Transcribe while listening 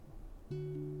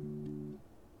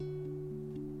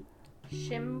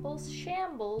Shimbles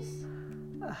Shambles.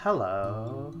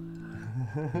 Hello.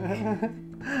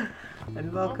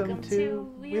 And welcome to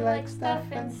We Like Stuff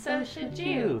and So Should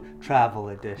You, Travel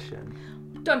Edition.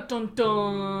 Dun dun dun.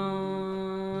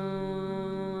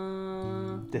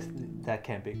 That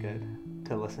can't be good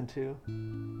to listen to.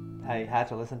 I had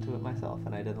to listen to it myself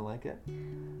and I didn't like it.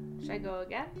 Should I go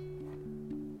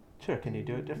again? Sure, can you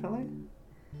do it differently?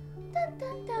 Dun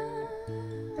dun dun.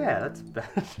 Yeah, that's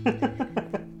better.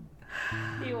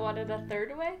 You wanted a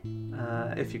third way?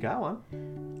 If you got one.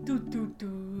 Do do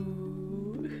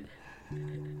do.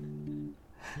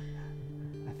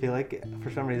 I feel like for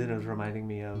some reason it was reminding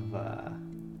me of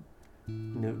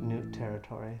Newt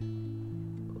Territory.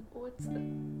 What's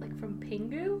like from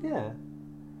Pingu? Yeah.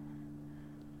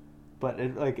 But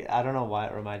I don't know why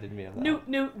it reminded me of that.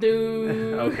 Newt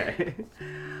doo. Okay.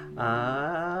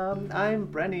 I'm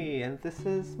Brenny and this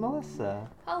is Melissa.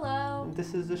 Hello.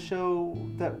 This is a show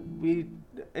that we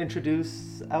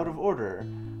introduce out of order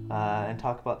and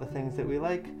talk about the things that we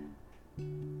like,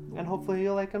 and hopefully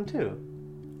you'll like them too.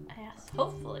 Yes,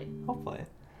 hopefully. Hopefully.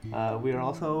 We are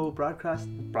also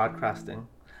broadcasting.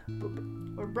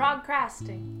 We're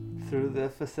broadcasting Through the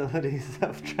facilities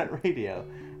of Trent Radio.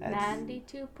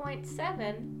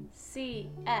 92.7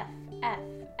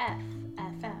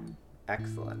 CFFFFM.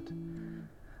 Excellent.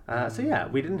 So yeah,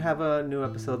 we didn't have a new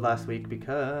episode last week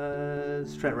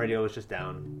because Trent Radio was just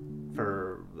down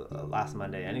for last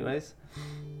Monday anyways.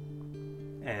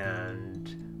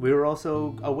 And we were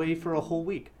also away for a whole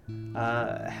week.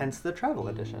 Hence the travel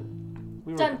edition.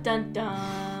 Dun dun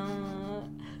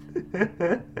dun.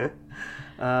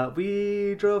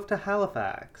 We drove to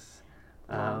Halifax.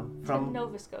 From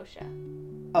Nova Scotia.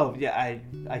 Oh yeah,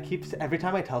 I keep every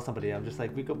time I tell somebody I'm just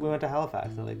like we went to Halifax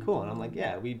and they're like cool and I'm like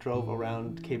yeah we drove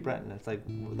around Cape Breton. It's like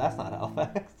well, that's not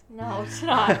Halifax. No, it's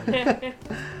not.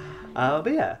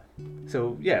 But yeah,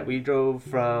 so yeah we drove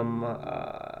from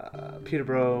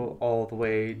Peterborough all the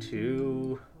way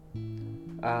to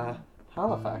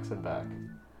Halifax and back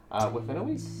within a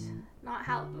week. Not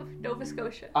Nova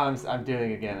Scotia. I'm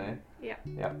doing it again, eh? Yeah.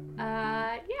 Yep.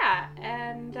 Yeah,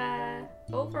 and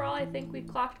overall I think we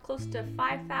clocked close to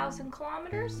 5,000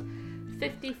 kilometers,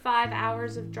 55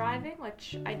 hours of driving,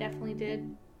 which I definitely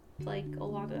did like a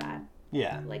lot of that.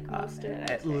 Yeah. Like most of it.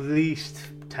 At least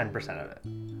 10% of it.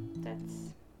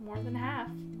 That's more than half.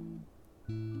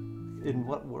 In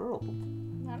what world?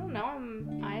 I don't know.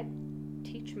 I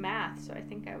teach math, so I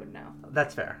think I would know.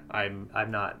 That's fair. I'm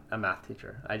not a math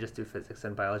teacher. I just do physics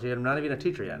and biology, and I'm not even a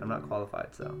teacher yet. I'm not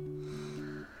qualified, so.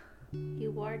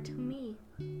 You are to me.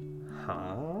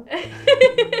 Huh?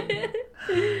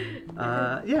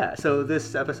 Yeah, so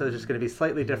this episode is just going to be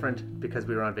slightly different because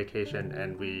we were on vacation,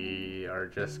 and we are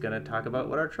just going to talk about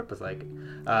what our trip was like,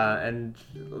 and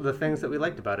the things that we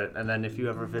liked about it. And then if you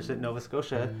ever visit Nova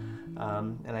Scotia,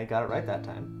 and I got it right that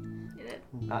time.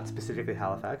 Not specifically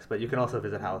Halifax, but you can also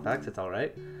visit Halifax. It's all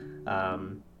right.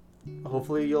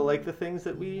 Hopefully you'll like the things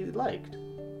that we liked.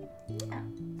 Yeah.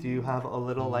 Do you have a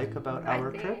little like about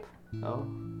our trip? Oh.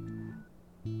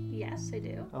 Yes, I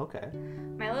do. Okay.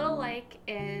 My little like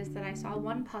is that I saw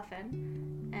one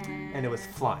puffin. And it was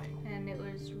flying. And it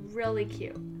was really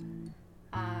cute.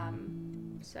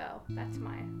 So that's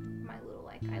my little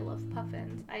like. I love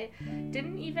puffins. I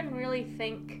didn't even really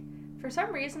think... For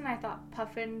some reason, I thought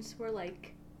puffins were,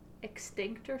 like,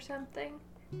 extinct or something.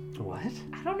 What?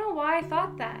 I don't know why I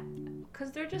thought that.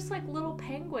 Because they're just, like, little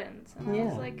penguins. And I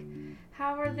was like,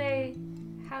 how do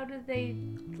they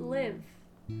live?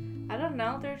 I don't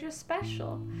know. They're just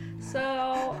special.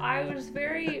 So I was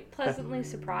very pleasantly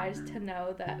surprised to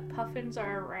know that puffins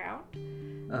are around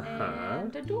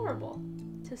and adorable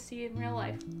to see in real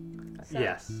life. So.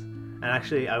 Yes. And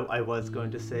actually, I was going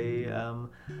to say,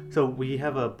 so we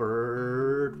have a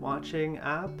bird watching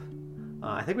app.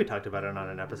 I think we talked about it on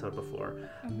an episode before.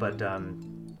 Mm-hmm. But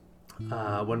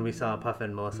when we saw a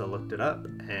puffin, Melissa looked it up,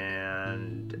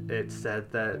 and it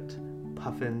said that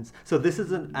puffins... So this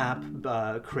is an app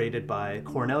created by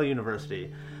Cornell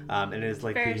University. And it is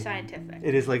like very scientific.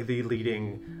 It is like the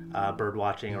leading bird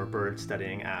watching or bird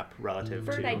studying app relative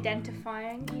to... Bird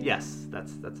identifying? Yes,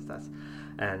 that's.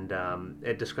 And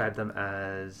it described them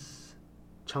as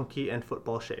chunky and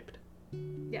football shaped.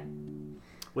 Yeah.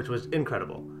 Which was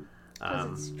incredible.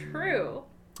 Because it's true.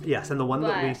 Yes, and the one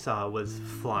that we saw was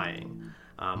flying.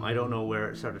 I don't know where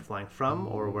it started flying from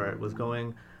or where it was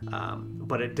going,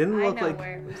 but it didn't look like... I know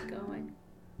where it was going.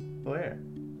 Where?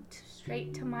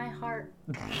 Straight to my heart.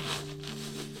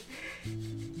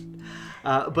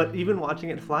 But even watching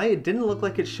it fly, it didn't look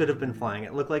like it should have been flying.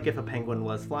 It looked like if a penguin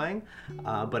was flying,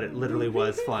 but it literally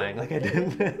was flying. Like I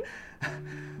didn't.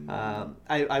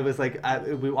 I was like,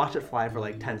 we watched it fly for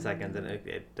like 10 seconds, and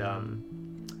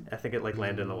I think it like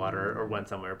landed in the water or went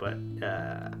somewhere, but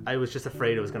I was just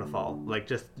afraid it was gonna fall, like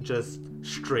just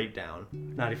straight down,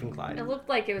 not even glide. It looked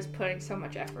like it was putting so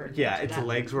much effort. Yeah, its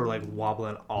legs were like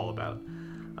wobbling all about,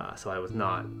 so I was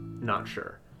not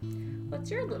sure. What's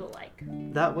your little like?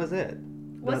 That was it.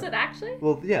 Was it actually?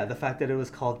 Well, yeah, the fact that it was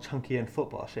called Chunky and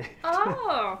football shape.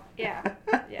 Oh, yeah,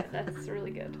 that's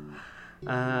really good.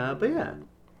 But yeah.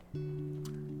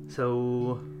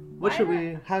 So. How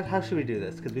should we do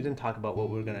this? Because we didn't talk about what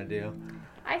we were gonna do.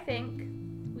 I think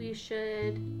we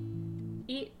should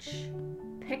each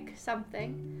pick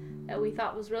something that we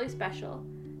thought was really special,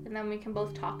 and then we can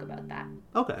both talk about that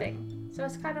thing. So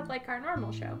it's kind of like our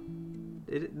normal show.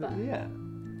 Yeah,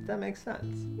 that makes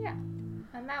sense. Yeah,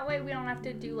 and that way we don't have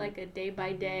to do like a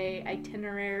day-by-day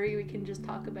itinerary. We can just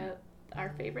talk about our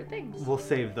favorite things. We'll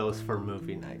save those for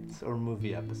movie nights or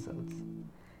movie episodes.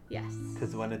 Yes.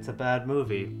 Because when it's a bad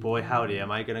movie, boy howdy, am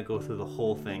I going to go through the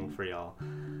whole thing for y'all.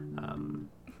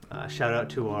 Shout out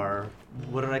to our,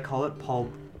 what did I call it? Paul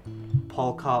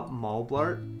Cop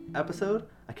Malblart episode?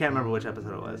 I can't remember which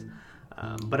episode it was.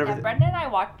 But everything. Brendan and I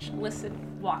watched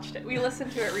it. We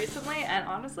listened to it recently, and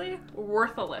honestly,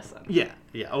 worth a listen. Yeah,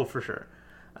 oh, for sure.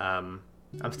 I'm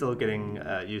still getting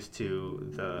used to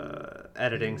the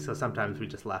editing, so sometimes we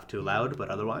just laugh too loud, but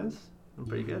otherwise, I'm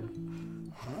pretty good.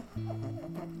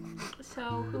 So,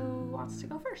 who wants to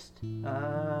go first?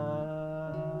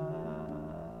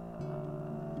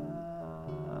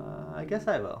 I guess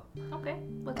I will. Okay,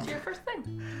 what's your first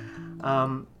thing?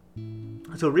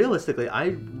 So realistically,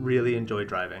 I really enjoy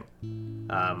driving.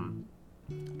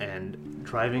 And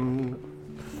driving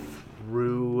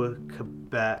through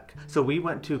Quebec. So we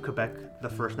went to Quebec the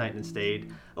first night and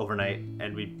stayed overnight,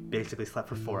 and we basically slept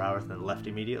for 4 hours and then left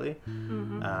immediately.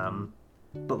 Mm-hmm.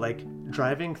 But like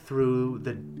driving through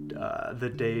the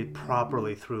day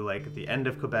properly through like the end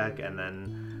of Quebec and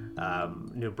then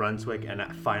New Brunswick and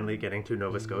finally getting to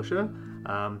Nova Scotia,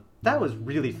 that was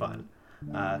really fun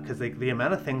because like the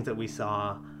amount of things that we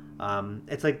saw,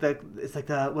 it's like the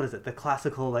what is it, the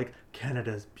classical like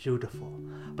Canada's beautiful,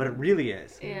 but it really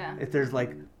is. Yeah. There's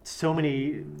like so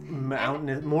many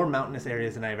more mountainous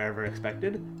areas than I've ever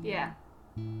expected. Yeah.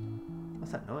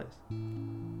 What's that noise? I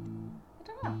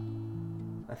don't know.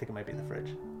 I think it might be the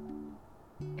fridge.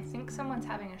 I think someone's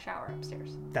having a shower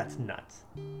upstairs. That's nuts.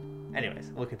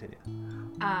 Anyways, we'll continue.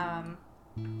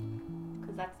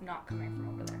 Because that's not coming from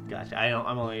over there. Gotcha. I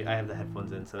have the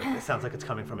headphones in, so it sounds like it's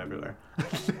coming from everywhere.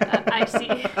 I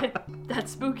see.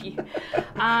 That's spooky.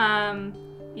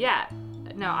 Yeah.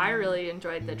 No, I really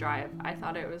enjoyed the drive. I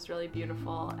thought it was really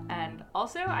beautiful, and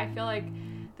also I feel like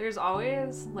there's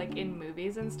always like in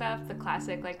movies and stuff, the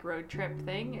classic like road trip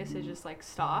thing is to just like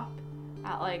stop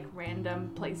at like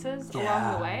random places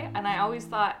along the way, and I always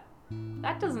thought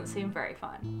that doesn't seem very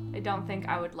fun. I don't think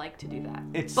I would like to do that.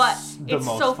 It's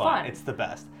so fun. It's the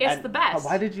best. The best.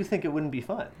 Why did you think it wouldn't be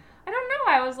fun? I don't know.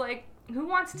 I was like, who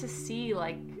wants to see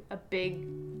like a big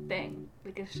thing?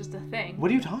 Like it's just a thing.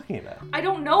 What are you talking about? I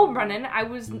don't know, Brennan. I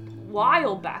was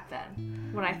wild back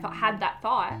then when I had that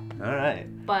thought. All right.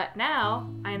 But now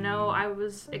I know I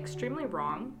was extremely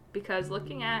wrong, because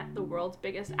looking at the world's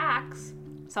biggest axe,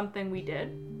 something we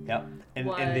did. Yep. In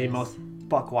the most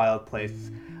buck wild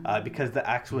place. Because the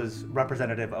axe was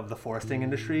representative of the foresting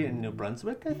industry in New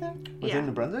Brunswick, I think? Was it in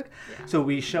New Brunswick? Yeah. So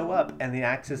we show up, and the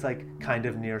axe is like kind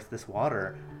of near this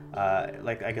water,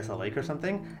 like I guess a lake or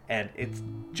something, and it's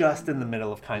just in the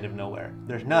middle of kind of nowhere.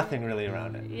 There's nothing really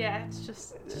around it. Yeah, it's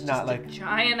just not like a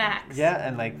giant axe. Yeah,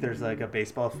 and like there's like a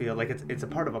baseball field, like it's a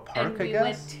part of a park, I guess. And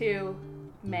we went to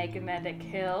Magnetic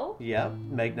Hill. Yep,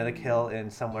 Magnetic Hill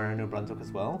in somewhere in New Brunswick as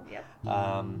well. Yep.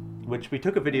 Which we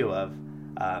took a video of.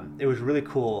 It was really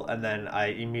cool, and then I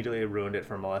immediately ruined it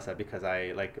for Melissa because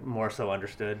I like more so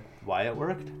understood why it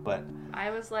worked. But I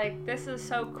was like, "This is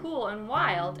so cool and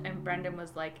wild," and Brendan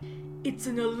was like, "It's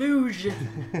an illusion,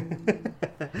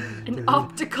 an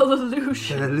optical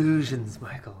illusion." They're illusions,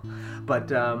 Michael.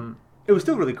 But it was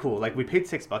still really cool. Like we paid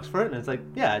 $6 for it, and it's like,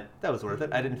 yeah, that was worth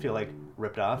it. I didn't feel like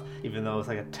ripped off, even though it was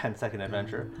like a 10-second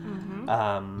adventure.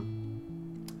 Mm-hmm.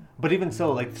 But even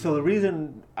so, like, so the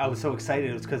reason I was so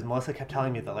excited was because Melissa kept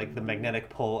telling me that, like, the magnetic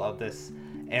pull of this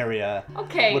area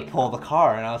would pull the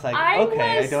car. And I was like, I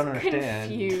don't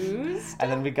understand. Confused.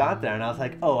 And then we got there, and I was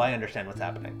like, oh, I understand what's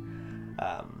happening.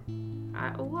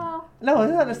 Well... No,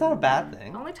 it's not a bad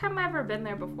thing. The only time I've ever been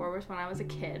there before was when I was a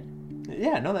kid.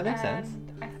 Yeah, no, that makes sense.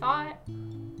 I thought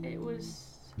it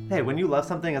was hey, when you love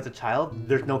something as a child,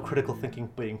 there's no critical thinking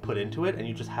being put into it, and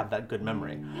you just have that good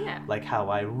memory. Yeah. Like how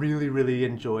I really, really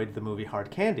enjoyed the movie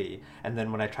Hard Candy, and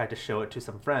then when I tried to show it to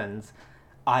some friends,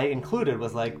 I included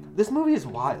was like, this movie is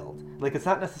wild. Like, it's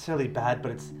not necessarily bad,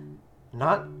 but it's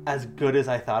not as good as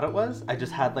I thought it was. I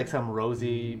just had like some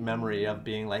rosy memory of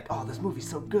being like, oh, this movie's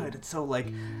so good. It's so like,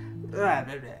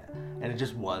 and it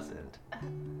just wasn't.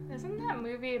 Isn't that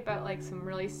movie about like some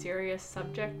really serious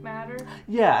subject matter?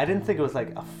 Yeah, I didn't think it was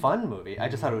like a fun movie. I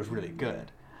just thought it was really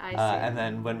good. I see. And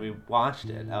then when we watched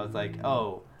it, I was like,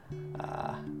 oh,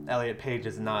 Elliot Page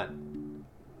is not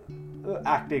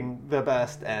acting the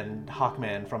best, and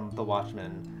Hawkman from The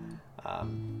Watchmen,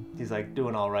 he's like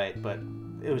doing all right, but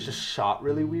it was just shot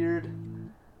really weird.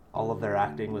 All of their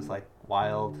acting was like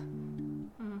wild.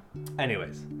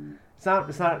 Anyways, it's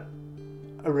not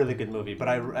a really good movie, but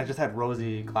I just had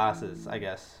rosy glasses, I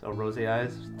guess, or rosy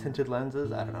eyes, tinted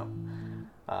lenses, I don't know.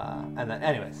 And then,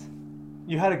 anyways,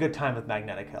 you had a good time with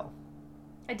Magnetic Hill.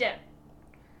 I did.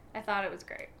 I thought it was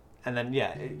great. And then,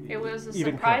 yeah. It was a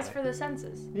surprise for the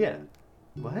senses. Yeah.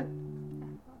 What?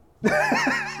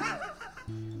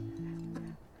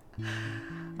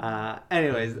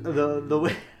 Anyways,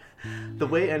 the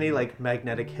way any like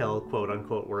Magnetic Hill quote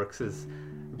unquote works is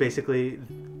basically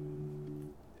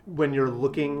when you're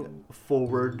looking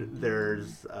forward,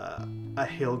 there's a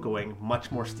hill going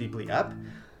much more steeply up,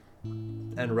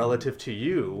 and relative to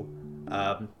you,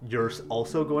 you're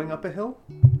also going up a hill.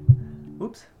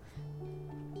 Oops.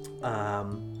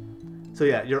 So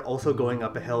yeah, you're also going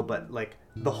up a hill, but like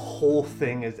the whole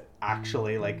thing is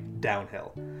actually like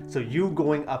downhill. So you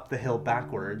going up the hill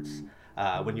backwards,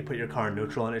 when you put your car in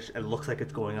neutral and it looks like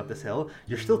it's going up this hill,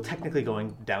 you're still technically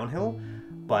going downhill,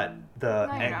 but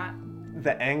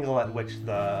the angle at which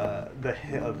the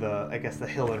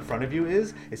hill in front of you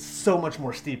is so much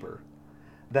more steeper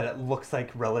that it looks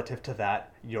like relative to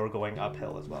that you're going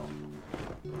uphill as well.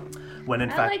 When in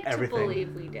fact everything. I like to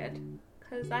believe we did,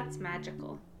 because that's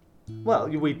magical. Well,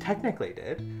 we technically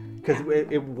did, because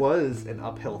it was an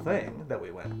uphill thing that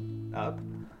we went up.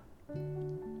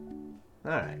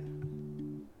 All right.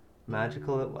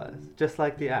 Magical it was, just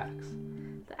like the axe.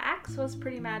 The axe was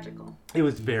pretty magical. It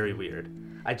was very weird.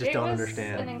 I just don't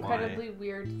understand why. It was an incredibly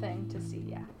weird thing to see,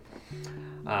 yeah.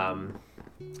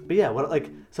 But yeah,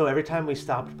 so every time we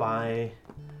stopped by,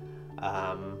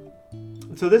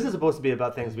 so this is supposed to be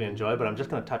about things we enjoy, but I'm just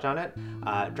going to touch on it.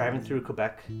 Driving through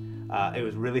Quebec, it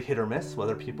was really hit or miss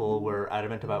whether people were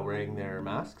adamant about wearing their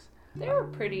masks. They were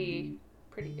pretty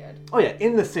good. Oh yeah,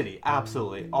 in the city,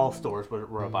 absolutely. All stores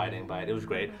were abiding by it. It was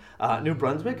great. New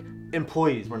Brunswick,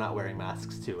 employees were not wearing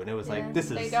masks too, and it was like,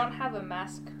 this is... They don't have a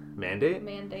mask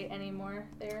mandate anymore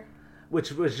there.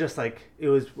 Which was just like, it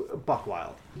was buck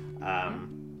wild.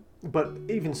 But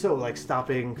even so, like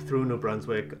stopping through New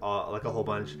Brunswick, like a whole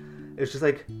bunch, it was just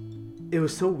like, it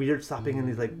was so weird stopping in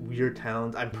these like weird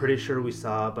towns. I'm pretty sure we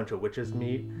saw a bunch of witches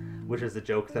meet, which is the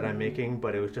joke that I'm making,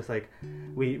 but it was just like,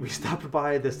 we stopped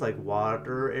by this like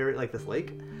water area, like this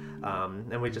lake,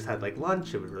 and we just had like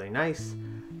lunch. It was really nice.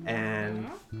 And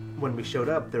when we showed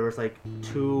up, there was like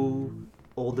 2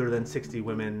 older than 60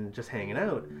 women just hanging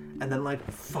out, and then like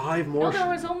 5 more. No, there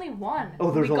was only one.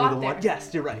 Oh, there was only the one.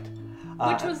 Yes, you're right.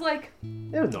 Which was like,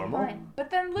 it was normal. Fine. But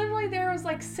then literally there was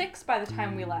like 6 by the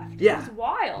time we left. Yeah. It was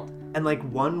wild. And like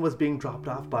one was being dropped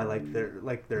off by like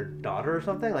their daughter or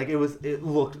something. Like it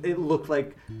looked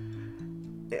like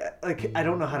I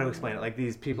don't know how to explain it. Like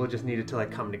these people just needed to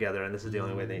like come together, and this is the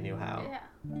only way they knew how. Yeah.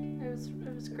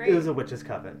 It was great. It was a witch's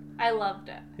coven. I loved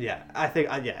it. Yeah, I think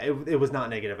it was not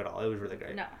negative at all. It was really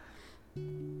great. No.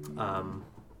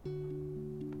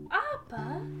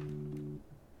 Appa.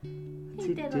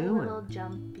 He did a little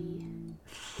jumpy.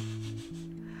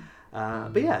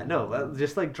 But yeah, no,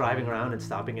 just like driving around and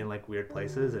stopping in like weird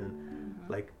places and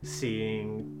like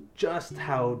seeing just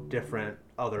how different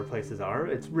other places are.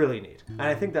 It's really neat. And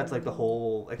I think that's like the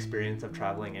whole experience of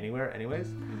traveling anywhere anyways.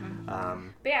 But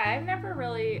yeah, I've never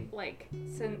really, like,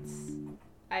 since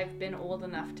I've been old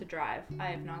enough to drive, I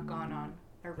have not gone on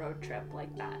a road trip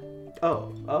like that.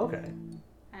 Oh, okay.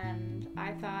 And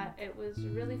I thought it was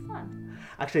really fun.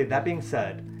 Actually, that being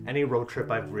said, any road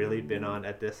trip I've really been on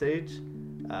at this age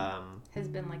has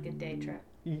been like a day trip.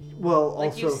 Well,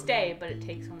 like also, you stay, but it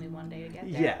takes only one day to get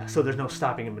there. Yeah, so there's no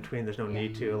stopping in between. There's no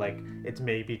need to. Like, it's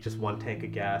maybe just one tank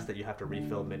of gas that you have to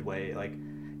refill midway. Like,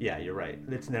 yeah, you're right.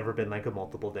 It's never been like a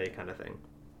multiple day kind of thing.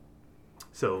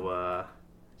 So,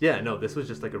 yeah, no, this was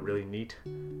just like a really neat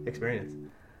experience.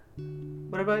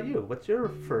 What about you? What's your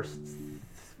first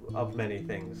of many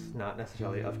things, not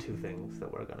necessarily of 2 things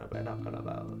that we're gonna be talking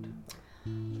about?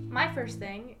 My first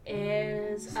thing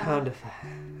is sound effect.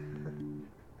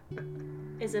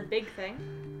 is a big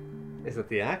thing. Is it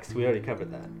the axe? We already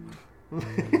covered that.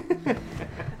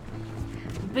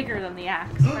 Bigger than the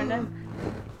axe, Brendan.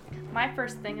 My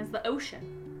first thing is the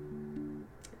ocean.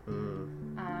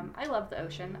 I love the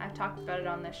ocean. I've talked about it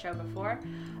on this show before.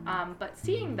 But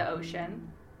seeing the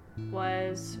ocean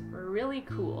was really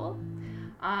cool.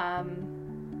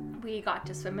 We got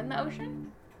to swim in the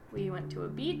ocean. We went to a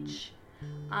beach.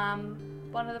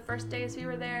 One of the first days we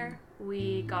were there,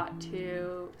 we got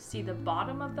to see the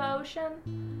bottom of the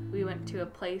ocean. We went to a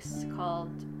place called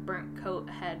Burnt Coat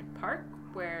Head Park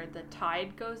where the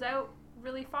tide goes out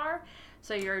really far.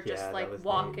 So you're just like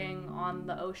walking on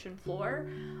the ocean floor.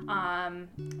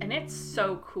 And it's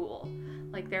so cool.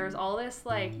 Like there's all this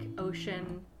like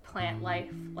ocean plant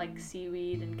life, like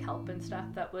seaweed and kelp and stuff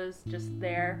that was just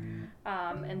there.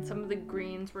 And some of the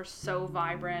greens were so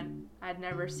vibrant. I'd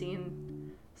never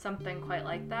seen something quite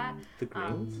like that. The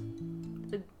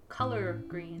greens? The color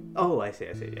green. Oh, I see,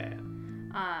 yeah.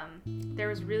 There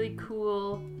was really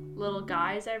cool little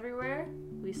guys everywhere.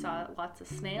 We saw lots of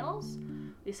snails.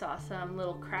 We saw some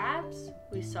little crabs.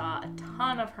 We saw a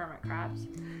ton of hermit crabs.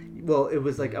 Well, it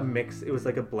was like a mix. It was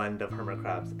like a blend of hermit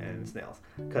crabs and snails.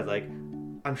 Because, like,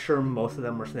 I'm sure most of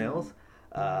them were snails.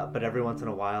 But every once in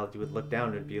a while, you would look down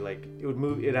and it'd be like, it would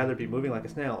move. It'd either be moving like a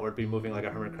snail or it'd be moving like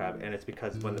a hermit crab. And it's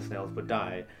because when the snails would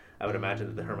die, I would imagine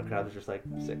that the hermit crab was just like,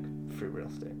 sick, free real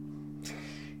estate.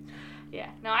 Yeah.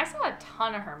 No, I saw a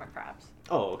ton of hermit crabs.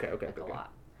 Oh, okay. Like a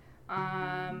lot.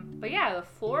 But yeah, the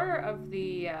floor of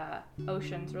the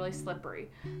ocean's really slippery,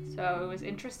 so it was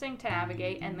interesting to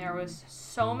navigate, and there was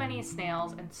so many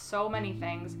snails and so many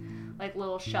things, like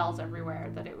little shells everywhere,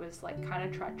 that it was like kind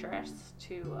of treacherous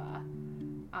to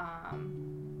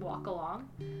walk along.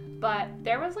 But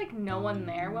there was like no one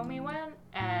there when we went,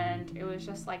 and it was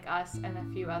just like us and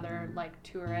a few other like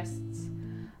tourists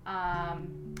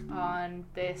on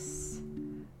this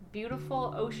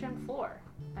beautiful ocean floor.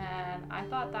 And I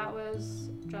thought that was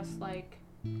just like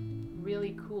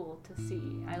really cool to see.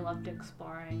 I loved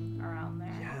exploring around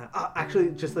there. Yeah,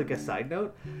 actually, just like a side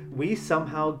note, we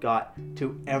somehow got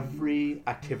to every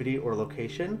activity or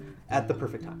location at the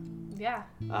perfect time. Yeah.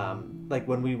 Like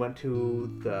when we went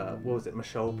to the, what was it,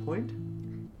 Michaud Point?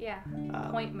 Yeah,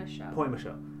 Point Michaud. Point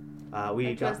Michaud.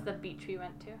 Which was the beach we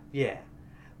went to. Yeah.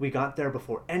 We got there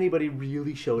before anybody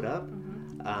really showed up. Mm-hmm.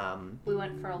 We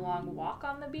went for a long walk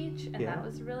on the beach, and that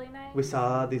was really nice. We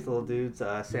saw these little dudes,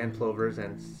 sand plovers,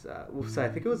 and so I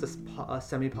think it was a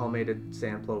semi-palmated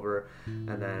sand plover,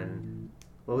 and then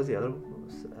what was the other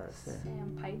one?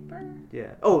 Sandpiper?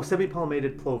 Yeah. Oh,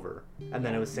 semi-palmated plover, and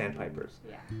then it was sandpipers.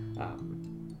 Yeah.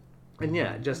 And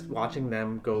yeah, just watching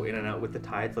them go in and out with the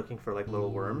tides, looking for like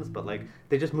little worms, but like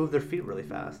they just move their feet really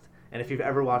fast. And if you've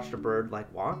ever watched a bird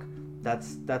like walk,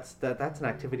 that's an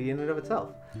activity in and of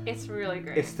itself. It's really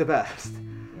great. It's the best.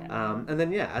 Yeah. And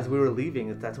then as we were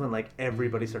leaving, that's when like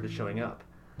everybody started showing up.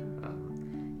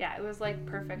 Yeah, it was like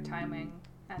perfect timing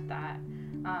at that.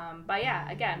 But yeah,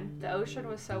 again, the ocean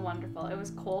was so wonderful. It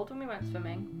was cold when we went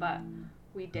swimming, but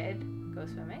we did go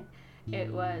swimming. It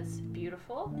was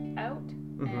beautiful out,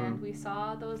 and we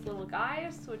saw those little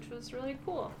guys, which was really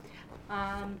cool.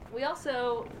 We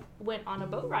also went on a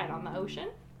boat ride on the ocean.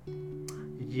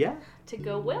 Yeah. To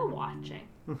go whale watching.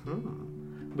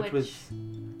 Which was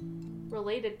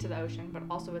related to the ocean, but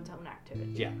also its own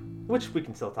activity. Yeah, which we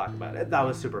can still talk about. That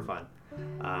was super fun.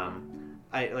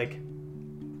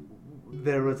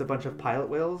 There was a bunch of pilot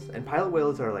whales, and pilot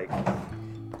whales are like,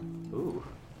 ooh,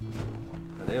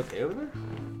 are they okay over there?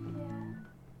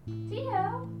 Yeah.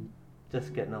 Theo.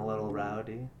 Just getting a little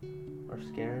rowdy or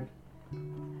scared.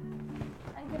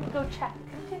 I'm gonna go check.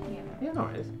 Continue. Yeah, no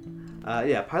worries.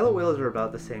 Yeah, pilot whales are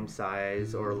about the same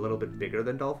size or a little bit bigger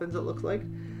than dolphins, it looks like.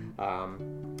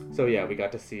 So yeah, we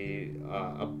got to see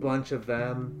a bunch of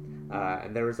them,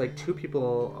 and there was like 2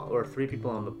 people or 3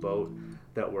 people on the boat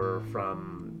that were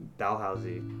from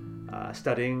Dalhousie,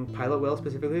 studying pilot whales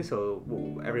specifically. So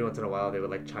every once in a while they would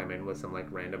like chime in with some like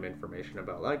random information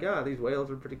about like, yeah, these whales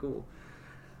are pretty cool,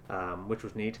 which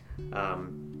was neat.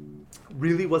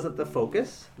 Really wasn't the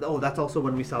focus. Oh, that's also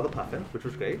when we saw the puffin, which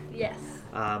was great. Yes.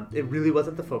 It really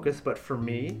wasn't the focus, but for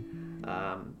me,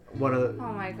 one of the...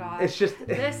 Oh my god. It's just...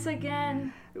 This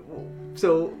again.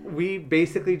 So we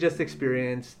basically just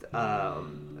experienced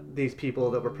these people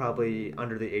that were probably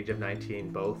under the age of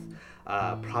 19 both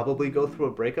probably go through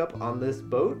a breakup on this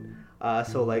boat.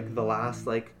 So like the last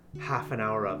like half an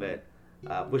hour of it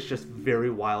was just very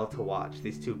wild to watch.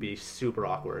 These two be super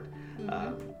awkward.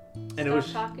 And it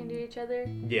was talking to each other.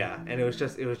 Yeah, and it was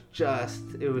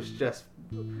just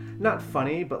not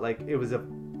funny, but like it was a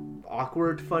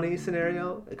awkward, funny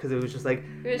scenario because it was just like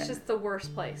it was just the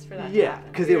worst place for that. Yeah,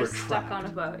 because they were stuck trapped on a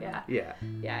boat. Yeah.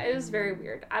 Yeah. It was very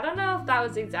weird. I don't know if that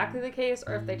was exactly the case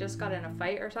or if they just got in a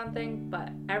fight or something,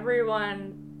 but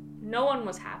no one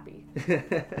was happy.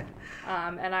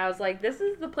 And I was like, this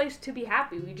is the place to be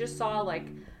happy. We just saw like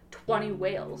 20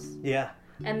 whales. Yeah.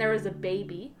 And there was a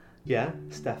baby. Yeah,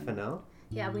 Stefano.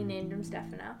 Yeah, we named him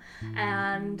Stefano.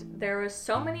 And there was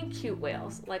so many cute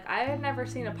whales. Like, I had never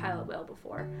seen a pilot whale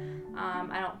before.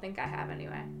 I don't think I have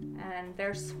anyway. And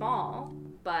they're small,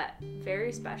 but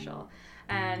very special.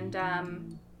 And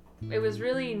it was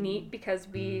really neat because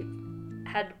we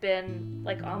had been,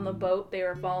 like, on the boat. They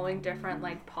were following different,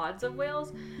 like, pods of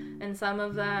whales. And some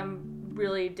of them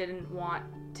really didn't want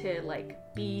to,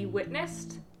 like, be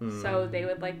witnessed. So they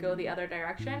would, like, go the other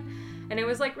direction. And it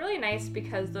was, like, really nice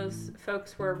because those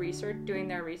folks were doing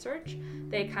their research.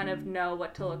 They kind of know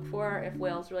what to look for if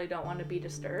whales really don't want to be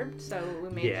disturbed. So we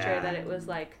made sure that it was,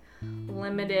 like,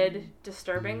 limited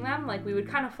disturbing them. Like, we would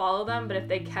kind of follow them, but if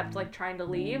they kept, like, trying to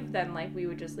leave, then, like, we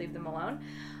would just leave them alone.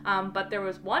 But there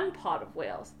was one pod of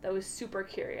whales that was super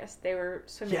curious. They were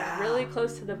swimming really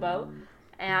close to the boat.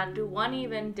 And one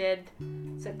even did,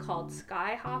 is it called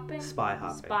sky hopping? Spy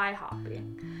hopping. Spy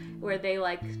hopping. Where they,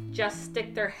 like, just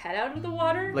stick their head out of the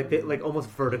water. Like, they, like, almost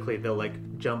vertically, they'll,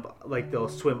 like, jump, like, they'll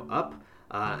swim up,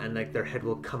 and, like, their head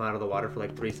will come out of the water for,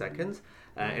 like, 3 seconds.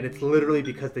 And it's literally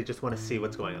because they just want to see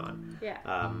what's going on.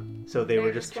 Yeah. So they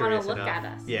were just curious enough. At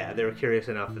us. Yeah, they were curious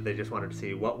enough that they just wanted to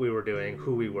see what we were doing,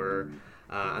 who we were.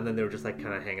 And then they were just like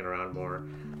kind of hanging around more.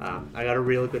 I got a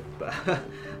really good,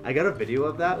 I got a video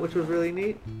of that, which was really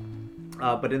neat.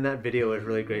 But in that video, it was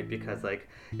really great because like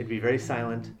it'd be very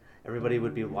silent. Everybody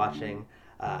would be watching,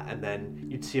 and then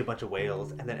you'd see a bunch of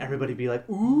whales, and then everybody'd be like,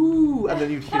 "Ooh!" And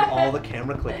then you'd hear all the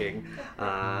camera clicking,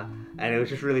 and it was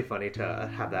just really funny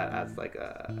to have that as like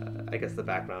I guess the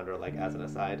background or like as an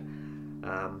aside.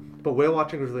 But whale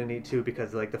watching was really neat too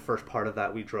because like the first part of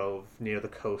that we drove near the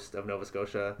coast of Nova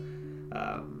Scotia.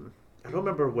 I don't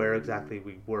remember where exactly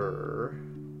we were.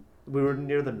 We were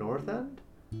near the north end?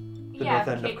 North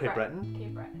end of Cape Breton?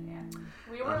 Cape Breton, yeah.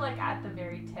 We were like at the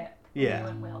very tip when we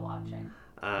went whale watching.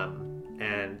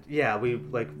 And yeah, we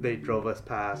like they drove us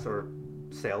past or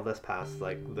sailed us past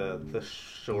like the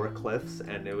shore cliffs,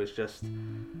 and it was just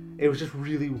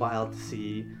really wild to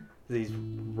see these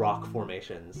rock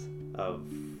formations of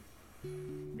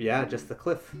just the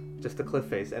cliff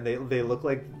face, and they look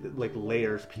like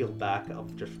layers peeled back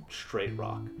of just straight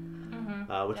rock,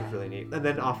 which was really neat. And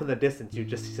then off in the distance you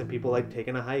just see some people like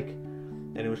taking a hike,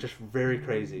 and it was just very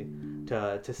crazy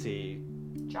to see.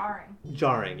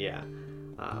 Jarring, yeah.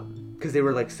 Because they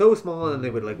were like so small, and then they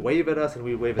would like wave at us and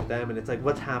we'd wave at them, and it's like,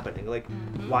 what's happening? Like,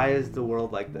 why is the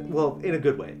world like that? Well, in a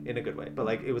good way, but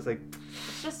like it was like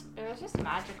it was just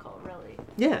magical, really.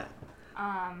 Yeah.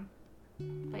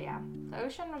 But yeah, the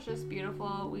ocean was just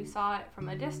beautiful. We saw it from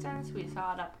a distance, we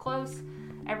saw it up close.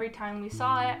 Every time we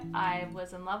saw it, I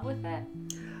was in love with it.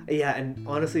 Yeah, and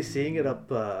honestly, seeing it up,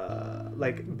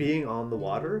 like being on the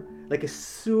water, like as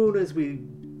soon as we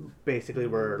basically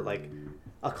were like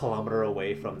a kilometer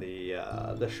away from the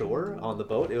shore on the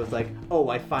boat, it was like, oh,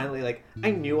 I finally, like,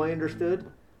 I knew I understood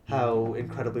how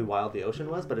incredibly wild the ocean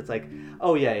was, but it's like,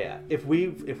 oh yeah, if we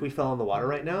fell in the water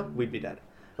right now, we'd be dead.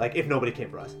 Like, if nobody came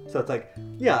for us. So it's like,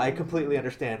 yeah, I completely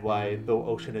understand why the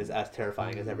ocean is as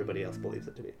terrifying as everybody else believes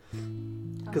it to be.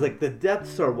 Because, like, the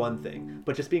depths are one thing,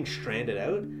 but just being stranded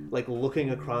out, like,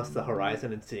 looking across the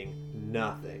horizon and seeing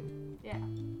nothing. Yeah.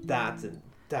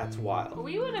 That's wild.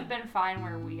 We would have been fine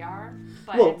where we are,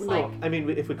 but it's like... I mean,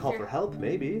 if we call for help,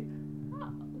 maybe.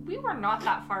 We were not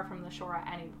that far from the shore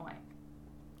at any point.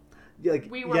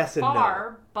 Like, we were yes far,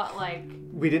 and no. But like...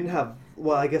 We didn't have...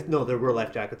 Well, I guess, no, there were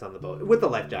life jackets on the boat. With the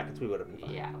life jackets, we would have been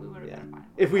fine. Yeah, we would have been fine.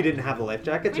 If we didn't have the life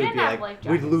jackets, we'd be like,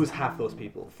 we'd lose half those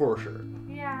people, for sure.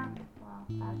 Yeah, well,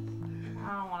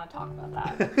 I don't want to talk about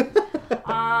that.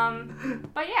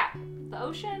 But yeah, the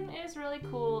ocean is really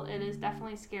cool. It is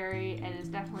definitely scary. It is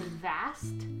definitely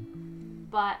vast.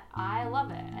 But I love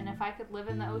it. And if I could live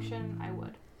in the ocean, I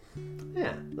would.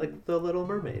 Yeah, like the Little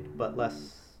Mermaid, but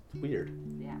less weird.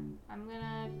 Yeah, I'm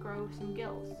gonna grow some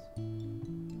gills.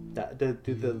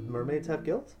 Do the mermaids have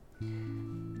gills?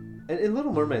 And in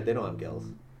Little Mermaid, they don't have gills.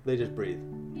 They just breathe.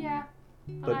 Yeah.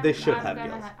 But they should have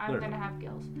gills. I'm gonna have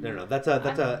gills. No. That's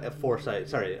a foresight.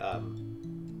 Sorry,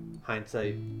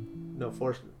 hindsight. No,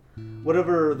 foresight.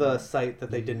 Whatever the sight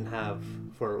that they didn't have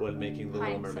for when making the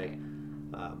Little Mermaid.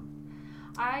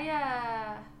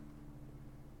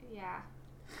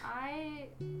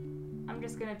 I'm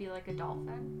just gonna be like a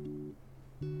dolphin.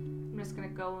 I'm just gonna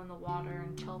go in the water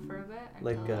and chill for a bit.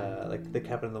 Like the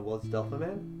Cabin in the Woods Dolphin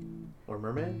Man? or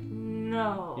merman?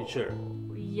 No. You sure?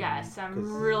 Yes,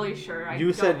 I'm really sure.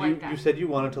 You said you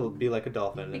wanted to be like a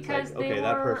dolphin. Because it's like, okay,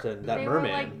 that person, that merman.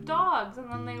 They were like dogs,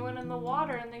 and then they went in the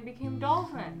water and they became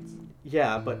dolphins.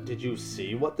 Yeah, but did you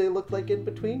see what they looked like in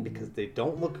between? Because they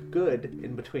don't look good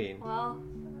in between. Well,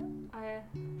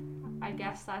 I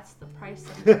guess that's the price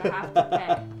I'm gonna have to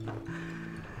pay.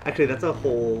 Actually, that's a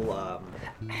whole.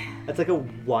 That's like a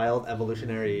wild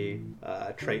evolutionary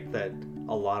trait that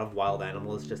a lot of wild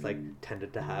animals just like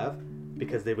tended to have,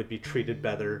 because they would be treated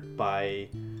better by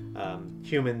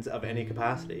humans of any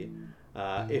capacity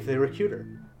if they were cuter.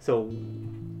 So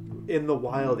in the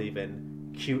wild,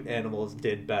 even cute animals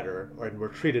did better or were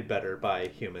treated better by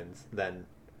humans than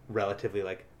relatively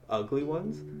like ugly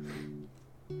ones.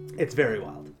 It's very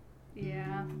wild.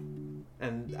 Yeah.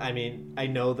 And I mean, I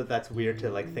know that that's weird to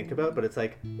like think about, but it's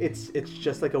like it's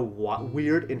just like a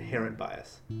weird inherent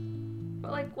bias.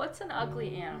 But like, what's an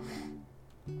ugly animal?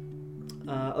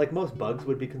 Like most bugs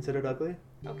would be considered ugly.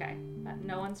 Okay, but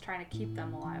no one's trying to keep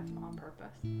them alive on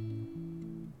purpose.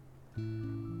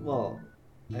 Well,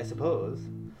 I suppose,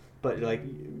 but like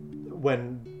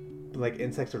when like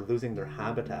insects are losing their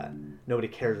habitat, nobody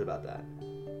cares about that.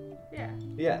 Yeah.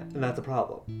 Yeah, and that's a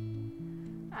problem.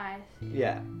 I see.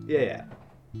 Yeah,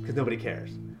 because nobody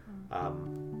cares.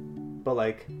 But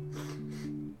like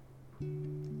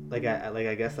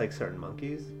I guess like certain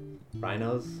monkeys,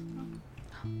 rhinos.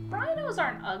 Rhinos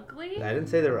aren't ugly. I didn't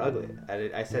say they were ugly.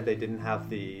 I said they didn't have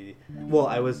the. Well,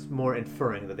 I was more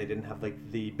inferring that they didn't have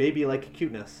like the baby-like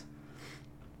cuteness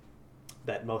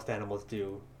that most animals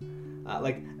do.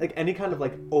 Like any kind of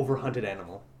like overhunted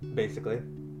animal, basically.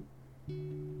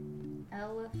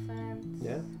 Elephants.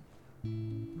 Yeah.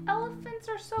 Elephants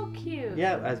are so cute.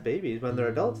 Yeah, as babies, when they're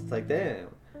adults, it's like, damn,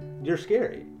 you're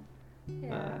scary.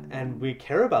 Yeah. And we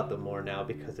care about them more now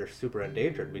because they're super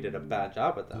endangered. We did a bad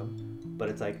job with them. But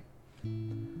it's like,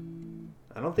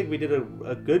 I don't think we did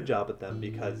a good job with them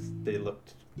because they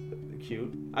looked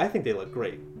cute. I think they look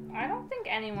great. I don't think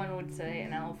anyone would say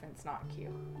an elephant's not cute.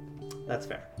 That's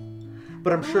fair.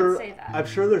 But I'm Who sure would say that? I'm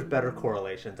sure there's better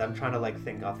correlations. I'm trying to like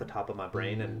think off the top of my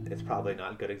brain, and it's probably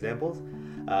not good examples.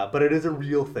 But it is a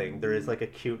real thing. There is like a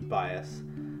cute bias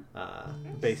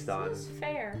based on. It's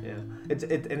fair. Yeah, it's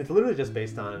literally just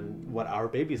based on what our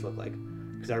babies look like,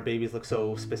 because our babies look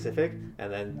so specific,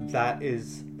 and then that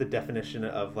is the definition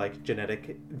of like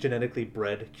genetically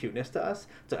bred cuteness to us.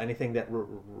 So anything that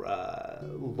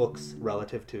looks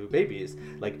relative to babies,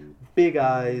 like big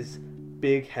eyes,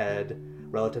 big head,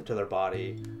 relative to their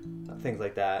body, things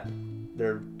like that,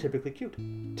 they're typically cute.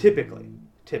 Typically.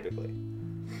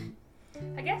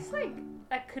 I guess like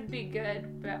that could be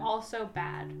good, but also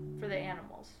bad for the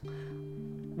animals.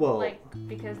 Well, like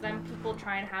because then people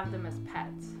try and have them as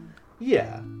pets.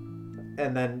 Yeah,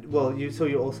 and then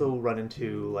you also run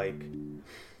into like,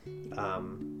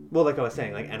 like I was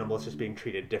saying, like animals just being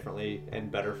treated differently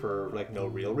and better for like no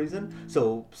real reason.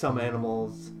 So some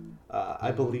animals,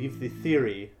 I believe the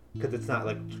theory, because it's not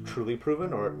like truly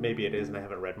proven, or maybe it is and I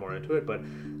haven't read more into it, but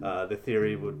the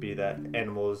theory would be that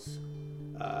animals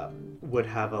would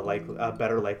have a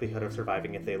better likelihood of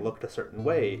surviving if they looked a certain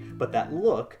way, but that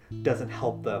look doesn't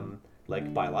help them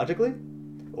like biologically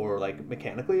or like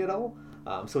mechanically at all.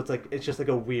 So it's just like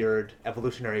a weird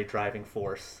evolutionary driving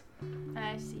force.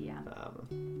 I see, yeah.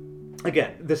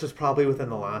 Again, this was probably within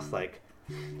the last like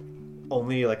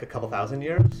only like a couple thousand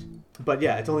years, but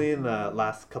yeah, it's only in the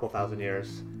last couple thousand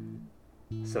years.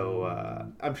 So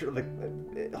I'm sure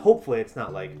like hopefully it's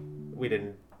not like we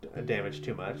didn't damage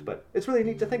too much, but it's really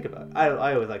neat to think about.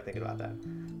 I always like thinking about that.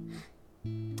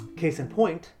 Case in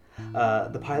point,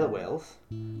 the pilot whales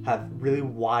have really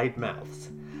wide mouths.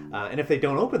 And if they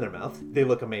don't open their mouth, they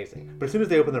look amazing. But as soon as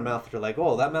they open their mouth, they're like,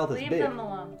 oh, that mouth is big. Leave them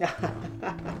alone.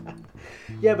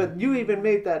 Yeah, but you even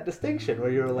made that distinction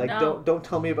where you were like, No. don't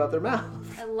tell me about their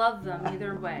mouth. I love them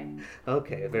either way.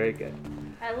 Okay, very good.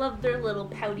 I love their little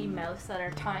pouty mouths that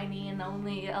are tiny and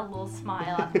only a little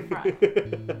smile at the front.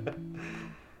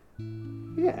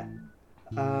 Yeah.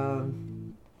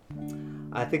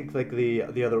 I think like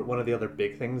the other one of the other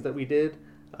big things that we did.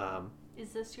 Is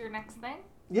this your next thing?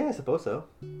 Yeah, I suppose so.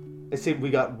 It seemed we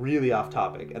got really off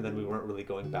topic, and then we weren't really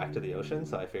going back to the ocean,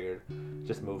 so I figured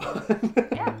just move on.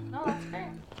 Yeah, no, that's great.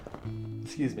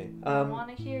 Excuse me. I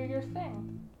want to hear your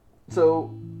thing.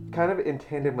 So, kind of in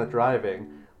tandem with driving,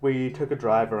 we took a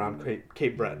drive around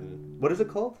Cape Breton. What is it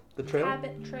called? The trail?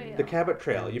 Cabot Trail. The Cabot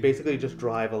Trail. You basically just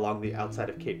drive along the outside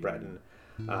of Cape Breton,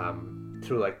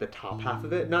 through like the top half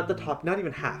of it. Not the top, not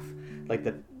even half. Like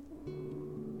the...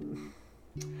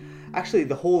 Actually,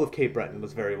 the whole of Cape Breton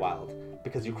was very wild,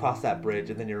 because you cross that bridge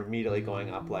and then you're immediately going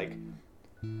up like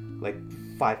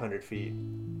 500 feet.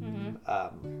 Mm-hmm.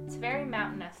 It's very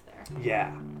mountainous there.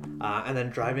 Yeah. And then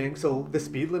driving, so the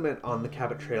speed limit on the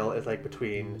Cabot Trail is like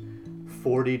between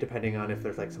 40, depending on if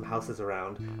there's like some houses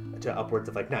around, to upwards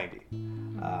of like 90.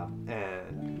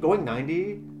 And going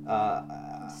 90,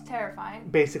 it's terrifying.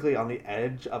 Basically on the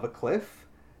edge of a cliff,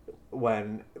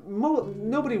 when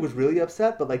nobody was really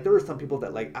upset, but like there were some people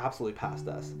that like absolutely passed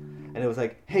us. And it was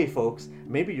like, hey folks,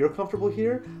 maybe you're comfortable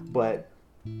here, but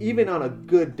even on a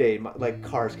good day, like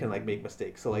cars can like make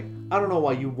mistakes. So like, I don't know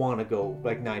why you want to go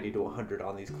like 90 to 100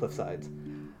 on these cliff sides.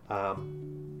 But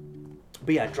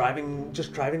yeah, driving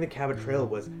the Cabot Trail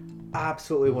was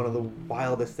absolutely one of the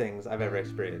wildest things I've ever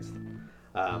experienced.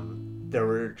 There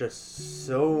were just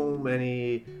so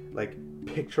many like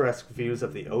picturesque views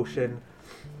of the ocean.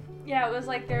 Yeah, it was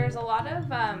like there was a lot of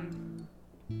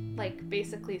like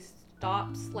basically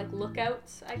stops, like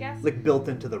lookouts, I guess. Like built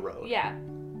into the road. Yeah.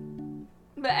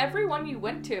 But every one you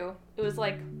went to, it was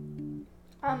like,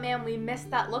 oh man, we missed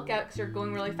that lookout because you're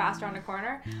going really fast around a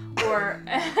corner. Or,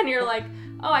 and you're like,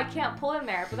 oh, I can't pull in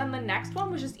there. But then the next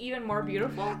one was just even more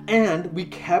beautiful. And we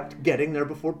kept getting there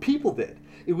before people did.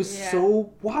 It was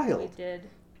so wild. We did.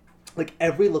 Like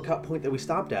every lookout point that we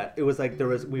stopped at, it was like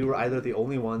we were either the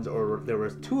only ones or there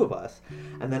was 2 of us.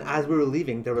 And then as we were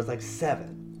leaving, there was like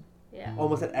 7. Yeah.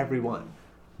 Almost at every one.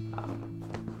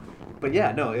 But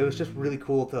yeah, no, it was just really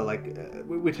cool to like,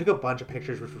 we took a bunch of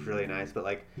pictures, which was really nice, but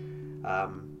like,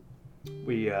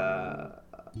 we,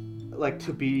 like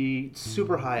to be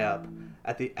super high up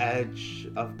at the edge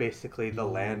of basically the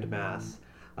landmass,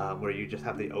 where you just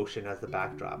have the ocean as the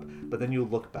backdrop, but then you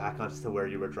look back onto where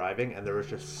you were driving and there was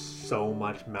just so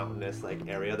much mountainous like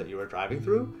area that you were driving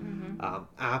through. Mm-hmm.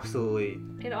 Absolutely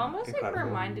it almost incredible. Like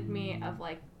reminded me of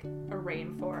like a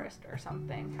rainforest or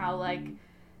something, how like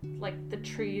the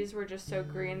trees were just so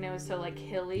green, it was so like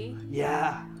hilly.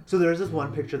 Yeah, so there's this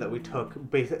one picture that we took.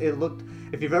 Basically, it looked,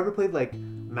 if you've ever played like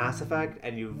Mass Effect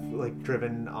and you've like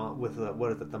driven on with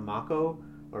what is it, the Mako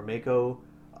or Mako,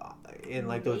 in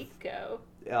like those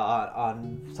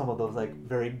on some of those like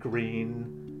very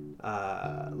green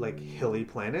like hilly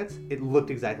planets, it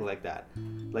looked exactly like that.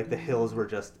 Like the hills were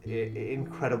just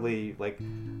incredibly like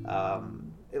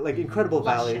incredible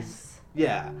luscious valleys.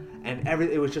 Yeah, and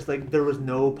it was just like there was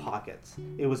no pockets.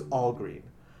 It was all green,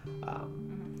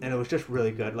 and it was just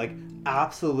really good. Like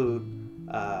absolute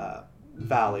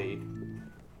valley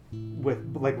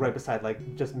with like right beside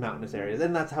like just mountainous areas,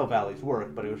 and that's how valleys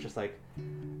work. But it was just like,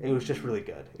 it was just really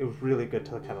good. It was really good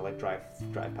to kind of like drive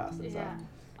past and stuff. Yeah,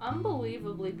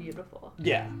 unbelievably beautiful.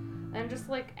 Yeah. And just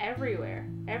like everywhere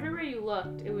you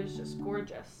looked, it was just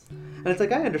gorgeous. And it's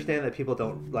like, I understand that people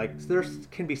don't like, there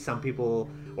can be some people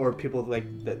or people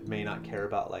like that may not care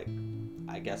about like,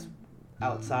 I guess,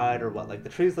 outside or what like the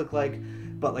trees look like,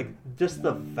 but like just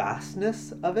the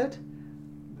vastness of it,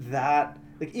 that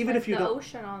like even like if you the don't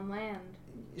ocean on land.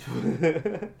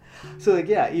 So like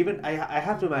yeah, even I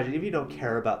have to imagine if you don't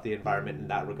care about the environment in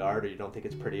that regard, or you don't think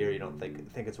it's pretty, or you don't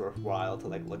think it's worthwhile to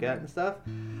like look at and stuff,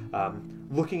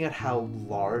 looking at how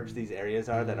large these areas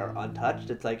are that are untouched,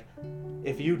 it's like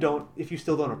if you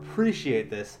still don't appreciate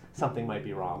this, something might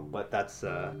be wrong. But that's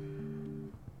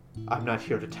I'm not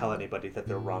here to tell anybody that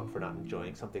they're wrong for not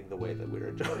enjoying something the way that we're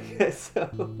enjoying it. So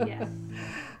yes.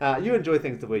 You enjoy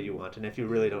things the way you want, and if you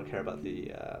really don't care about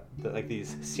the like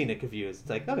these scenic views, it's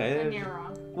like, okay, then you're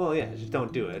wrong. Well, yeah, just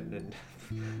don't do it, and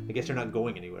I guess you're not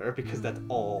going anywhere because that's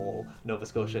all Nova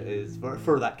Scotia is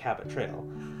for that Cabot Trail.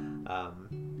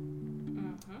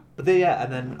 But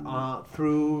and then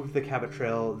through the Cabot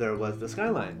Trail there was the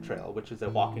Skyline Trail, which is a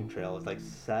walking trail. It's like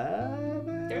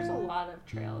 7. There's a lot of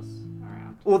trails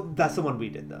around. Well, that's the one we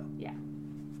did though. Yeah.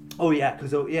 Oh yeah,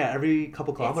 because every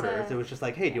couple kilometers it was just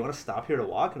like, hey, do you want to stop here to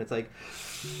walk? And it's like,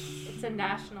 it's a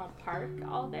national park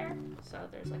all there, so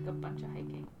there's like a bunch of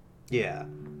hiking. Yeah,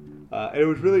 it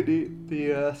was really neat.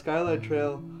 The Skyline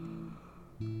Trail.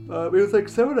 It was like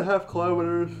 7.5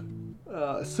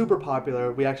 kilometers. Super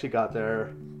popular. We actually got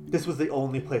there. This was the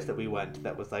only place that we went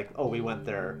that was like, oh, we went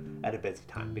there at a busy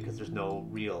time because there's no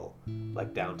real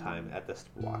like downtime at this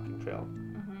walking trail.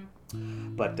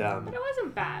 Mm-hmm. But it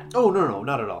wasn't bad. Oh no,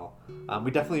 not at all.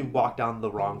 We definitely walked down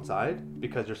the wrong side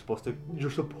because you're supposed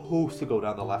to go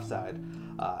down the left side,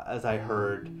 as I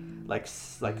heard like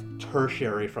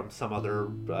tertiary from some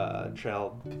other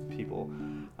trail people.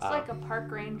 It's like a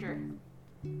park ranger.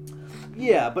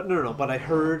 Yeah, but no. But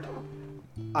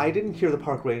I didn't hear the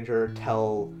park ranger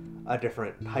tell a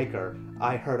different hiker.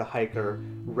 I heard a hiker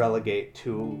relegate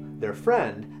to their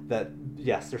friend that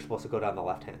yes, they're supposed to go down the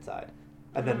left-hand side.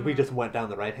 And then we just went down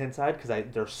the right-hand side because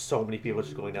there's so many people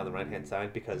just going down the right-hand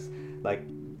side because, like,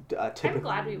 I'm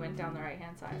glad we went down the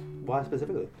right-hand side. Why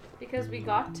specifically? Because we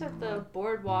got to the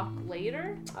boardwalk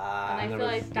later, and I feel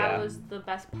like that was the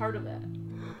best part of it.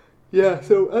 Yeah,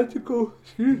 so as you go,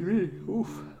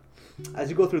 as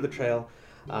you go through the trail,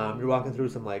 you're walking through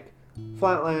some, like,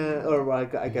 flatland, or,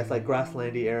 like, I guess, like,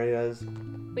 grasslandy areas.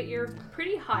 But you're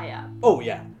pretty high up. Oh,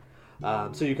 yeah.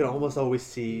 So you can almost always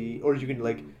see, or you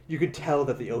can tell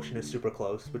that the ocean is super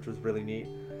close, which was really neat.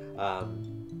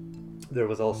 There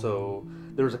was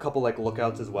a couple like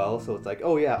lookouts as well, so it's like,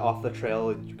 oh yeah, off the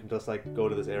trail you can just like go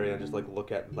to this area and just like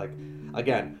look at like,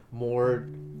 again, more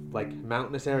like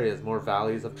mountainous areas, more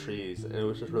valleys of trees, and it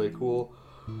was just really cool.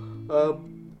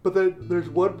 But then there's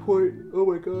one point, oh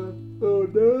my god, oh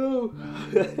no.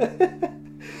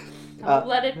 Don't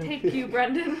let it take you,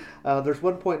 Brendan. There's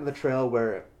one point in the trail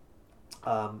where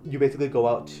you basically go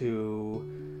out to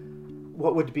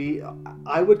what would be,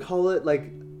 I would call it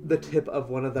like the tip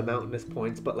of one of the mountainous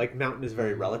points, but like mountain is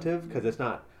very relative because it's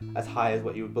not as high as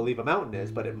what you would believe a mountain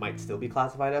is, but it might still be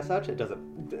classified as such.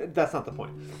 That's not the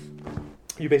point.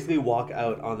 You basically walk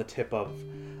out on the tip of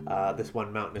this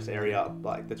one mountainous area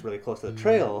like that's really close to the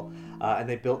trail, and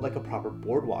they built like a proper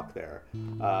boardwalk there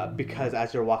because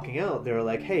as you're walking out, they were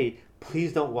like, hey,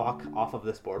 please don't walk off of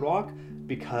this boardwalk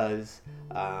because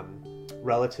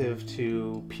relative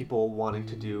to people wanting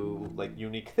to do like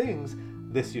unique things,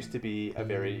 this used to be a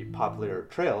very popular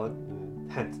trail,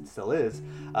 and hence it still is.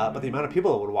 But the amount of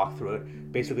people that would walk through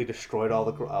it basically destroyed all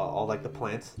the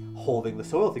plants holding the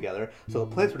soil together. So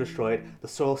the plants were destroyed, the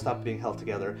soil stopped being held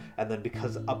together, and then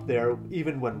because up there,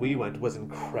 even when we went, was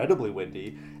incredibly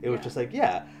windy, it was just like,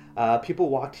 people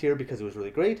walked here because it was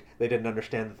really great. They didn't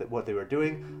understand what they were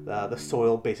doing. The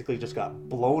soil basically just got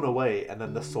blown away, and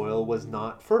then the soil was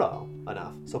not fertile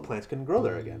enough, so plants couldn't grow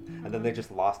there again. And then they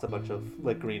just lost a bunch of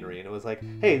like greenery, and it was like,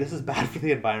 hey, this is bad for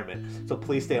the environment, so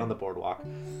please stay on the boardwalk.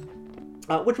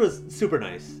 Which was super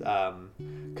nice,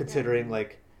 considering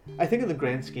like, I think in the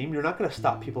grand scheme, you're not going to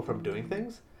stop people from doing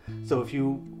things. So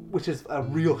which is a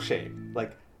real shame.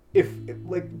 Like, if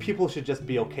like people should just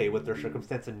be okay with their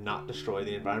circumstance and not destroy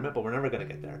the environment, but we're never going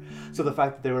to get there. So the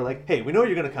fact that they were like, hey, we know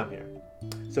you're going to come here,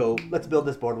 so let's build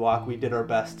this boardwalk. We did our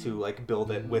best to like build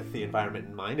it with the environment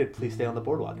in mind, and please stay on the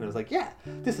boardwalk. And it was like, yeah,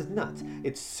 this is nuts.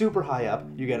 It's super high up.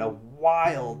 You get a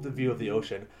wild view of the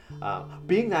ocean.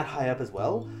 Being that high up as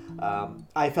well,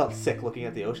 I felt sick looking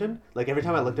at the ocean. Like every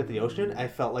time I looked at the ocean, I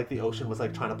felt like the ocean was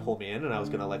like trying to pull me in, and I was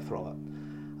gonna like throw up.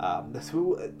 I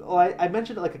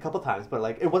mentioned it like a couple times, but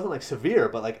like it wasn't like severe,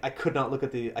 but like I could not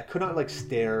like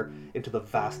stare into the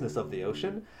vastness of the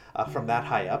ocean from that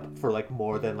high up for like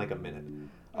more than like a minute.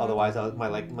 Otherwise,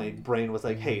 my brain was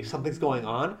like, hey, something's going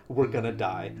on. We're gonna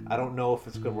die. I don't know if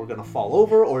we're gonna fall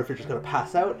over or if you're just gonna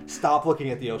pass out. Stop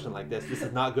looking at the ocean like this. This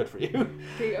is not good for you.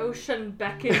 The ocean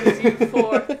beckons you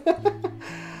forth.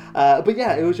 But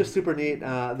yeah, it was just super neat.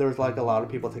 There was like a lot of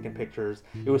people taking pictures.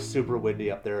 It was super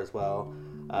windy up there as well.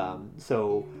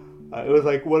 So it was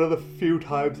like one of the few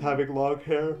times having long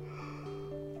hair,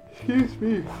 excuse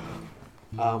me,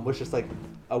 was just like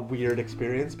a weird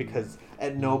experience because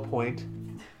at no point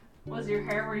was your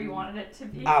hair where you wanted it to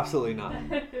be. Absolutely not.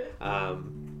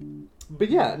 But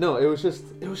yeah, no, it was just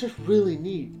really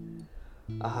neat.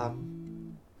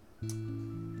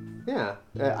 Yeah,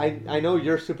 I know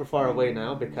you're super far away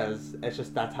now because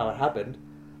that's how it happened.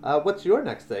 What's your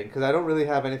next thing? Because I don't really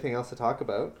have anything else to talk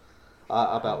about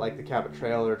like the Cabot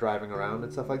Trail or driving around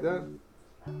and stuff like that.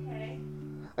 Okay.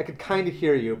 I could kind of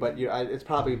hear you, but it's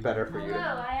probably better for you.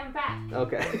 Hello, I am back.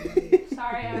 Okay.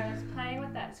 Sorry, I was playing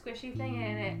with that squishy thing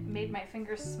and it made my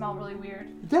fingers smell really weird.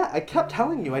 Yeah, I kept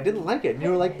telling you I didn't like it, and you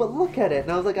were like, "But look at it,"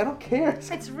 and I was like, "I don't care."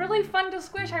 It's really fun to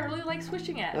squish. I really like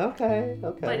squishing it. Okay.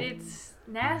 But it's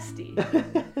nasty.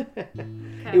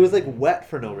 It was like wet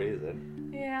for no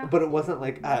reason. Yeah. But it wasn't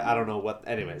like I don't know what.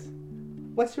 Anyways,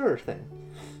 what's your thing?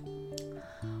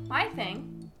 My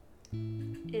thing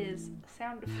is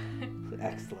sound effects.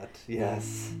 Excellent.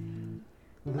 Yes.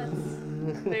 That's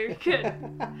very good.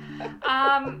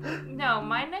 No,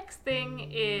 my next thing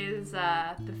is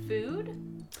the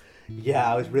food.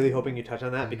 Yeah, I was really hoping you touch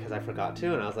on that because I forgot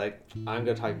to, and I was like, I'm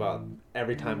going to talk about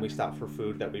every time we stopped for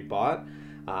food that we bought.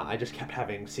 I just kept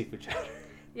having seafood chowder.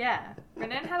 Yeah,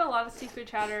 Renan had a lot of seafood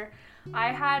chowder.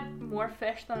 I had more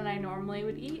fish than I normally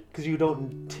would eat. Because you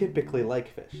don't typically like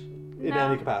fish in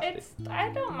any capacity. I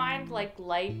don't mind like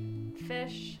light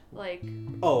fish, like.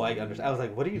 Oh, I understand. I was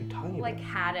like, what are you talking about? Like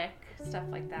haddock, stuff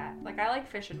like that. Like I like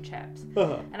fish and chips,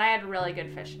 Uh-huh. and I had really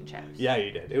good fish and chips. Yeah,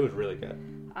 you did. It was really good.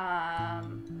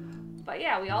 But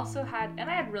yeah, we also had, and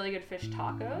I had really good fish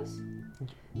tacos.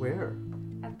 Where?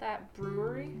 at that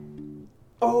brewery.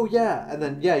 Oh, yeah. And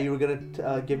then, yeah, you were going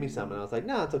to give me some. And I was like,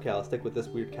 no, it's okay. I'll stick with this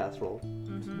weird casserole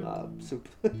soup.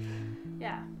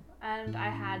 Yeah. And I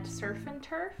had surf and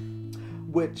turf.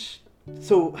 Which,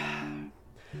 so,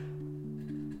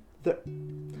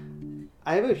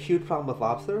 I have a huge problem with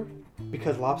lobster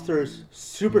because lobster is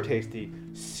super tasty,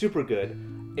 super good,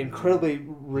 incredibly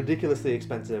ridiculously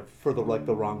expensive for the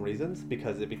wrong reasons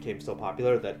because it became so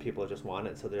popular that people just want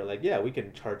it. So they're like, yeah, we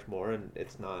can charge more and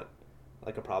it's not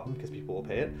like a problem because people will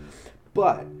pay it.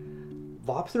 But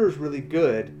lobster is really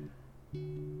good,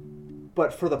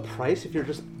 but for the price, if you're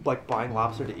just like buying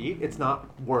lobster to eat, it's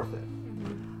not worth it.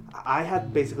 I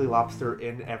had basically lobster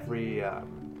in every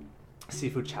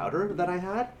seafood chowder that I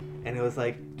had, and it was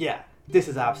like, yeah, this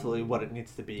is absolutely what it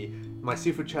needs to be. My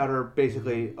seafood chowder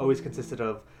basically always consisted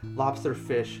of lobster,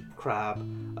 fish, crab,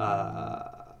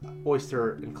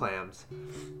 oyster, and clams.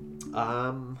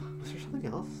 Was there something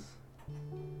else?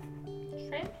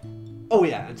 Shrimp? Oh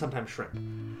yeah, and sometimes shrimp.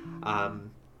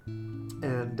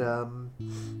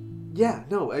 Yeah,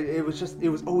 no, it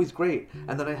was always great.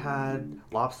 And then I had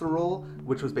lobster roll,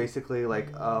 which was basically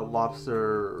like a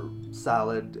lobster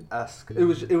salad-esque. It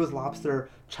was lobster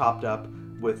chopped up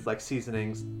with like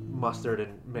seasonings, mustard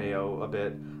and mayo a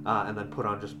bit, and then put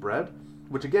on just bread,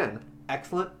 which again,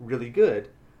 excellent, really good,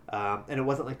 and it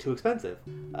wasn't like too expensive.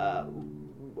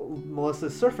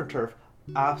 Melissa's surf and turf,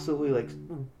 absolutely like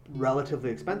relatively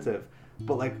expensive,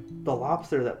 but like the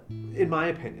lobster that, in my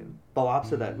opinion, the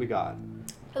lobster that we got.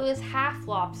 It was half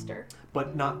lobster.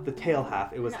 But not the tail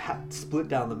half. It was split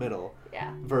down the middle.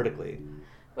 Yeah. Vertically.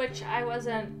 Which I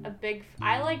wasn't a big...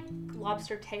 I like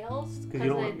lobster tails because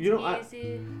it's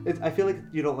easy. I feel like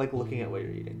you don't like looking at what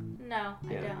you're eating. No,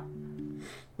 I don't.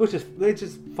 It's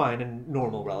just fine and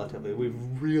normal relatively. We've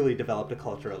really developed a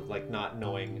culture of like not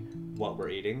knowing what we're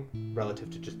eating relative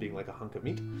to just being like a hunk of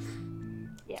meat.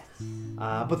 Yes.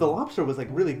 But the lobster was like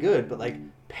really good, but like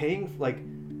paying like...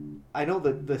 I know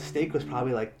that the steak was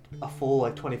probably like a full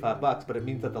like $25, but it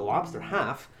means that the lobster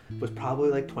half was probably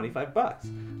like $25.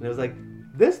 And it was like,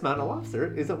 this amount of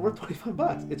lobster isn't worth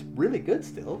 $25. It's really good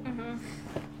still.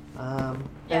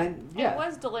 It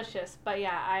was delicious, but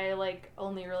yeah, I like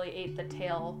only really ate the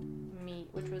tail meat,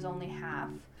 which was only half.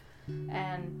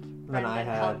 And Brendan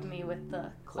helped me with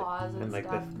the claws and like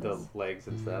stuff. And like the legs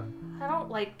and stuff. I don't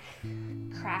like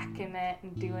cracking it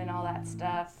and doing all that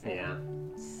stuff. Yeah.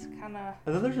 It's kind of...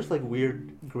 And then there's just like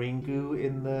weird green goo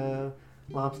in the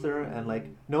lobster, and like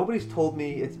nobody's told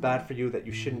me it's bad for you, that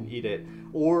you shouldn't eat it,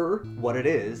 or what it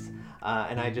is,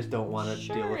 and I just don't want to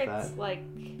deal with that. It's like...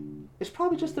 It's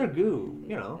probably just their goo,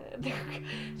 you know.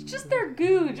 It's just their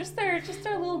goo, just their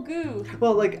little goo.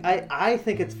 Well, like I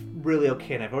think it's really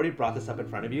okay, and I've already brought this up in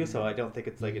front of you, so I don't think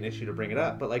it's like an issue to bring it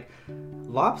up. But like,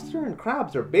 lobster and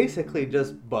crabs are basically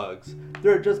just bugs.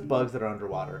 They're just bugs that are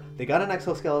underwater. They got an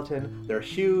exoskeleton. They're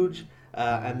huge,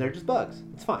 and they're just bugs.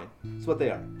 It's fine. It's what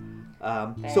they are.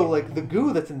 So like the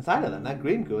goo that's inside of them, that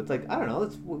green goo, it's like, I don't know.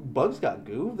 Bugs got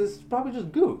goo. This is probably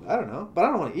just goo. I don't know, but I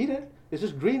don't want to eat it. It's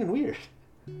just green and weird.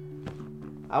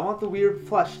 I want the weird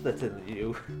flesh that's in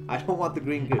you. I don't want the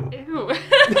green goo. Ew.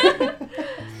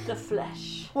 The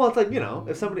flesh. Well, it's like, you know,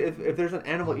 if there's an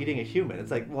animal eating a human,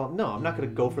 it's like, well, no, I'm not going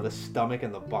to go for the stomach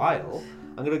and the bile.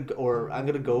 I'm going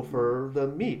to go for the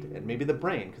meat and maybe the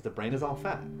brain, because the brain is all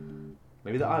fat.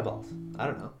 Maybe the eyeballs. I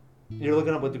don't know. You're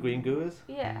looking up what the green goo is?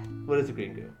 Yeah. What is the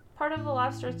green goo? Part of the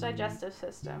lobster's digestive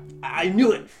system. I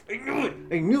knew it.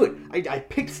 I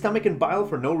picked stomach and bile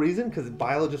for no reason, because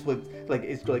bile just looks like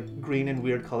it's like green and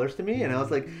weird colors to me, and I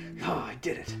was like, oh, I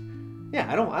did it.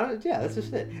 Yeah, I don't. Yeah, that's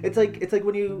just it. It's like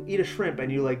when you eat a shrimp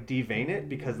and you like devein it,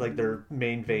 because like their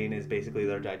main vein is basically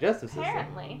their digestive system.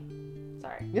 Apparently.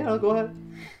 Sorry. Yeah, no, go ahead.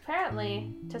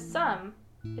 Apparently, to some,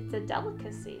 it's a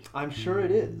delicacy. I'm sure it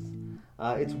is.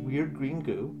 It's weird green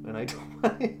goo, and I don't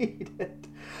want to eat it.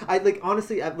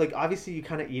 Honestly, obviously you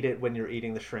kind of eat it when you're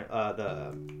eating the shrimp,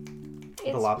 the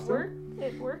lobster.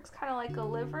 It works kind of like a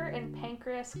liver and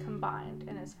pancreas combined,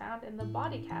 and is found in the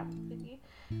body cavity,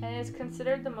 and is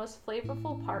considered the most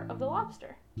flavorful part of the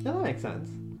lobster. Yeah, that makes sense.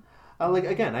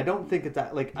 Again, I don't think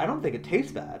I don't think it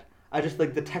tastes bad. I just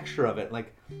like the texture of it.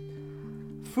 Like,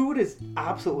 food is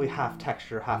absolutely half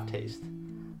texture, half taste.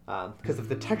 Because if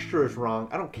the texture is wrong,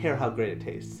 I don't care how great it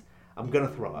tastes. I'm gonna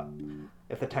throw up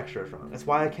if the texture is wrong. That's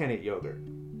why I can't eat yogurt.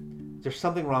 There's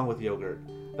something wrong with yogurt.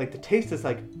 Like, the taste is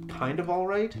like kind of all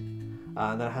right, and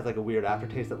then it has like a weird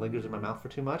aftertaste that lingers in my mouth for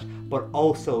too much. But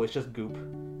also, it's just goop.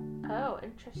 Oh,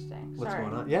 interesting. What's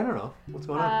going on? Yeah, I don't know. What's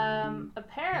going on?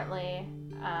 Apparently,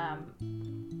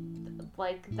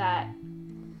 like that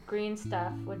green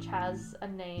stuff, which has a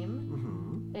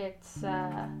name. Mm-hmm. It's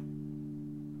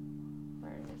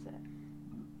where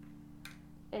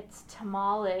It's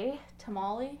tamale.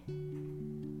 Tamale?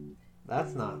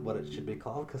 That's not what it should be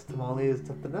called, because tamale is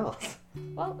something else.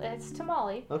 Well, it's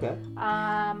tamale. Okay.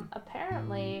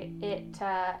 Apparently, it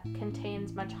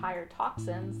contains much higher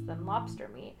toxins than lobster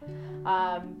meat.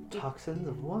 Toxins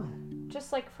of what?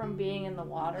 Just like from being in the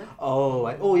water.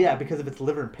 Oh, yeah, because of its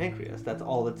liver and pancreas. That's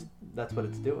what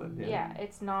it's doing. Yeah,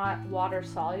 it's not water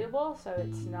soluble, so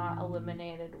it's not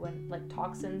eliminated when, like,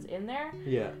 toxins in there.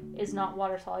 Yeah. Is not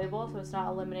water soluble, so it's not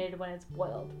eliminated when it's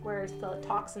boiled, whereas the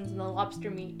toxins in the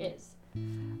lobster meat is.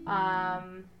 High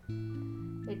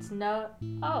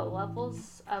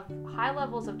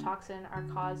levels of toxin are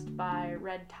caused by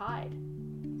red tide.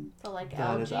 So like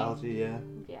algae. That is algae, yeah.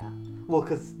 Yeah. Well,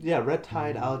 because, red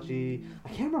tide, algae, I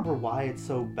can't remember why it's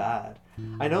so bad.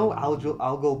 I know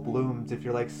algal blooms, if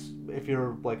you're like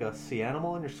a sea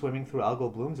animal and you're swimming through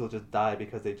algal blooms, you'll just die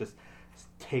because they just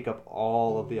take up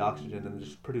all of the oxygen and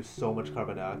just produce so much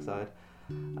carbon dioxide.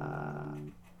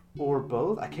 Or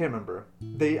both? I can't remember.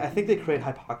 I think they create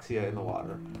hypoxia in the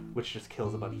water, which just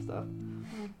kills a bunch of stuff.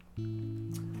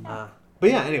 But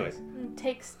yeah, anyways.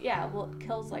 It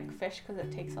kills like fish because it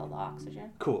takes all the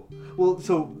oxygen. Cool. Well,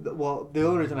 the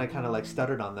only reason I kind of like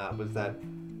stuttered on that was that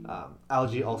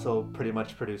algae also pretty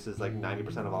much produces like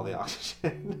 90% of all the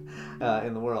oxygen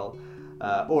in the world,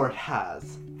 or it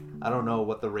has. I don't know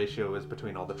what the ratio is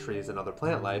between all the trees and other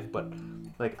plant life, but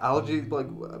like algae, like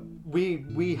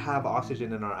we have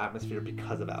oxygen in our atmosphere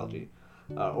because of algae,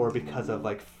 or because of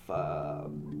like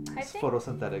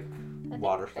photosynthetic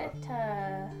water stuff.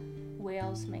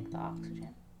 Whales make the oxygen.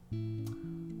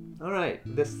 All right,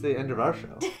 this is the end of our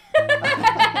show.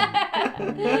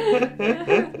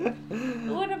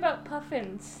 What about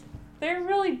puffins? They're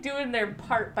really doing their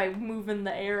part by moving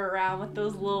the air around with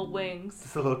those little wings.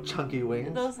 Just the little chunky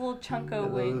wings. Those little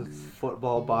chunko wings. Those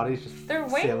football bodies just their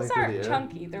wings aren't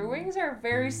chunky. Their wings are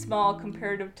very small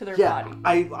comparative to their body.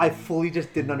 I fully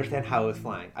just didn't understand how it was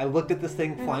flying. I looked at this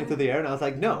thing flying through the air and I was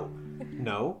like, no.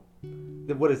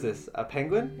 What is this? A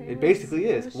penguin? It basically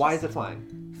is. Why is it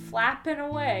flying? Flapping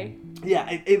away. Yeah,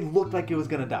 it looked like it was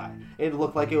gonna die. It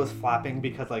looked like it was flapping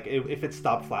because like if it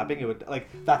stopped flapping, it would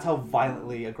that's how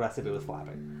violently aggressive it was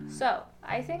flapping. So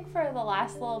I think for the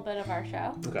last little bit of our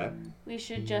show, we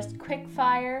should just quick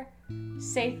fire,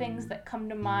 say things that come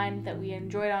to mind that we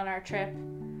enjoyed on our trip,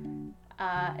 and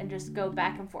just go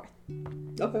back and forth.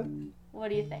 Okay. What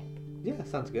do you think? Yeah,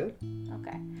 sounds good.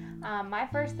 Okay. My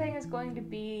first thing is going to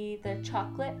be the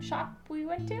chocolate shop we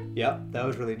went to. Yep, that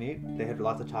was really neat. They had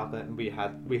lots of chocolate, and we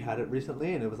had it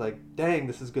recently, and it was like, dang,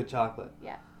 this is good chocolate.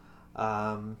 Yeah.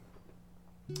 I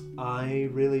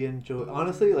really enjoyed,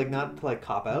 honestly, like not to like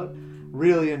cop out,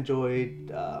 really enjoyed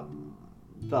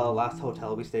the last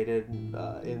hotel we stayed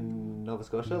in Nova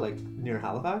Scotia, like near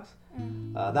Halifax.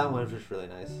 That one was just really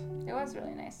nice. It was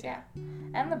really nice, yeah.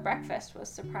 And the breakfast was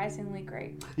surprisingly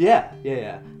great. Yeah.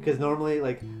 Because normally,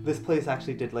 like, this place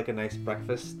actually did like a nice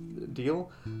breakfast deal.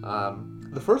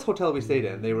 The first hotel we stayed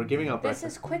in, they were giving out breakfast.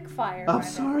 This is quick fire. I'm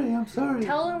sorry.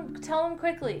 Tell them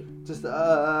quickly. Just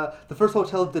the first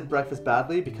hotel did breakfast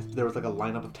badly because there was like a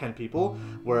lineup of 10 people,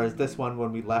 whereas this one,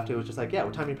 when we left, it was just like, yeah,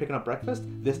 what time are you picking up breakfast?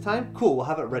 This time? Cool, we'll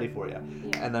have it ready for you.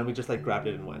 Yeah. And then we just like grabbed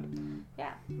it and went.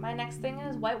 Yeah. My next thing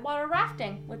is whitewater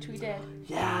rafting, which we did.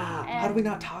 Yeah. How do we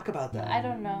not talk about that? I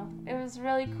don't know. It was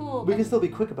really cool. We can still be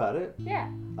quick about it. Yeah.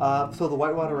 So the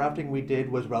whitewater rafting we did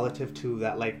was relative to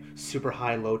that like super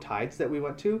high low tides that we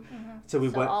went to. Mm-hmm.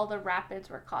 So all the rapids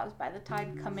were caused by the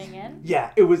tide coming in?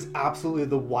 Yeah, it was absolutely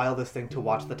the wildest thing to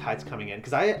watch the tides coming in.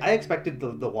 Because I expected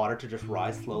the water to just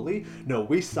rise slowly. No,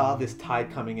 we saw this tide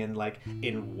coming in like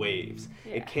in waves.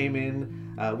 Yeah. It came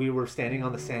in, we were standing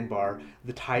on the sandbar,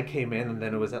 the tide came in and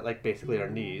then it was at like basically our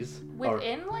knees.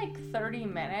 Within like 30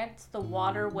 minutes, the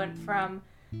water went from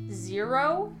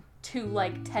 0 to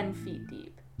like 10 feet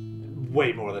deep.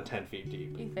 Way more than 10 feet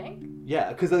deep. You think?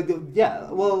 Yeah, because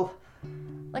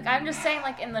Like, I'm just saying,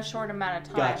 like, in the short amount of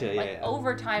time. Gotcha, like,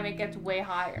 over time, it gets way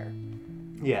higher.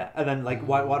 Yeah, and then, like,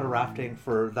 whitewater rafting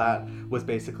for that was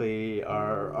basically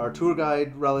our tour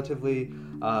guide, relatively,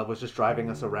 was just driving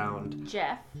us around.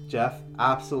 Jeff,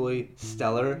 absolutely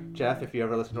stellar. Jeff, if you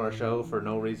ever listen to our show for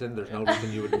no reason, there's no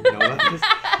reason you would know about this.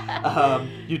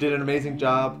 You did an amazing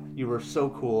job. You were so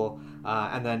cool.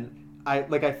 And then I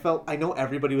know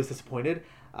everybody was disappointed.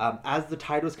 As the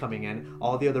tide was coming in,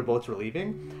 all the other boats were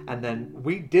leaving, and then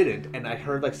we didn't. And I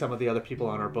heard like some of the other people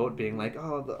on our boat being like,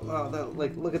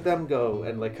 like look at them go,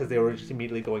 and like because they were just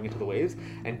immediately going into the waves.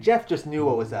 And Jeff just knew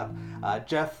what was up.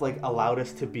 Jeff like allowed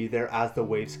us to be there as the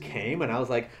waves came, and I was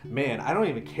like, man, I don't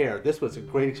even care. This was a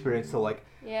great experience to like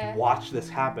watch this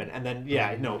happen. And then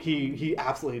he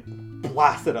absolutely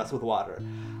blasted us with water.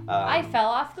 I fell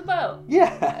off the boat.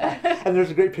 Yeah, and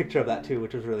there's a great picture of that too,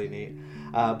 which was really neat.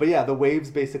 But yeah, the waves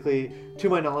basically, to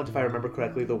my knowledge, if I remember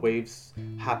correctly, the waves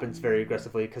happens very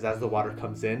aggressively because as the water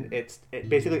comes in, it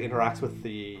basically interacts with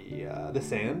the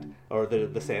sand or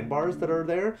the sandbars that are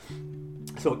there.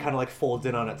 So it kind of like folds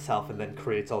in on itself and then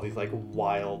creates all these like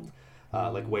wild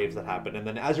like waves that happen. And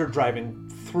then as you're driving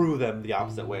through them the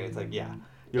opposite way, it's like,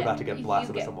 you're about to get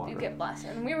blasted with some water. You get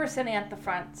blasted. And we were sitting at the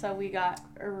front, so we got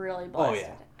really blasted. Oh,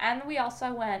 yeah. And we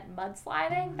also went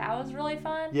mudsliding. That was really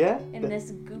fun. Yeah. In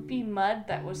this goopy mud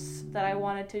that I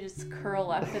wanted to just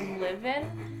curl up and live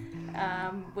in.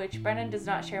 Which Brendan does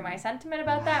not share my sentiment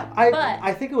about that.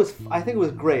 I think it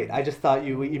was great. I just thought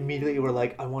you immediately were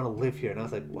like, I want to live here, and I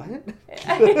was like, what?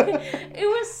 It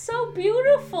was so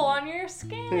beautiful on your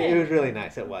skin. It was really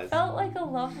nice. It was. It felt like a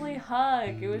lovely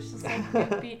hug. It was just like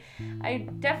goopy. I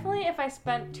definitely, if I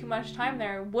spent too much time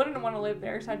there, wouldn't want to live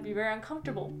there, because I'd be very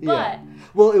uncomfortable. But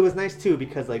well, it was nice too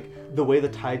because like the way the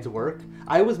tides work,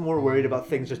 I was more worried about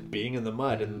things just being in the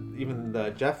mud, and even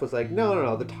Jeff was like,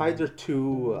 no, the tides are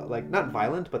too like not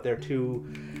violent, but they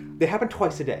happen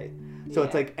twice a day. So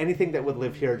it's like anything that would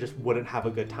live here just wouldn't have a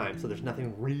good time. So there's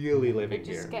nothing really living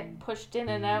here. They just get pushed in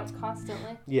and out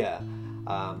constantly. Yeah,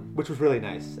 which was really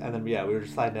nice. And then we were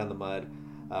just sliding down the mud.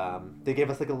 They gave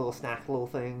us like a little snack, little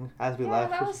thing as we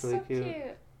left. That was really so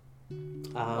cute.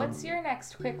 What's your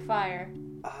next quick fire?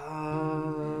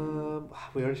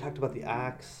 We already talked about the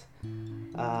axe.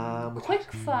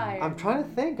 Quick fire. I'm trying to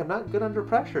think. I'm not good under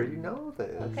pressure. You know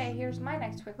this. Okay, here's my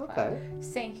next quick fire.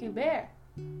 Saint Hubert.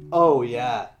 Oh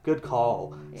yeah, good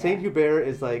call. Yeah. Saint Hubert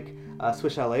is like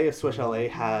Swiss Chalet if Swiss Chalet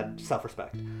had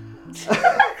self-respect.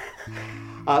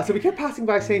 So we kept passing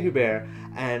by Saint Hubert,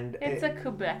 and it's a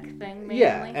Quebec thing, mainly.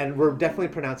 Yeah, and we're definitely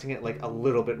pronouncing it like a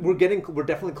little bit. We're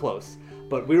definitely close.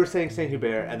 But we were saying Saint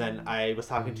Hubert, and then I was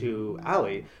talking to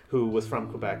Allie, who was from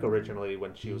Quebec originally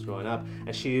when she was growing up,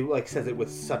 and she like says it with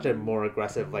such a more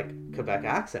aggressive like Quebec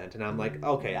accent, and I'm like,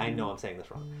 okay, I know I'm saying this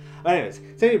wrong. But anyways,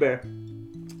 Saint Hubert.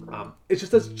 It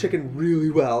just does chicken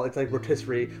really well. It's like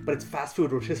rotisserie, but it's fast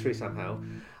food rotisserie somehow.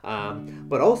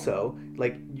 But also,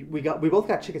 like we both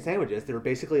got chicken sandwiches. They were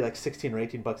basically like $16 or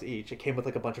 $18 each. It came with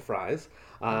like a bunch of fries.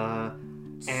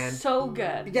 And so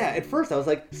good. Yeah, at first I was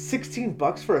like,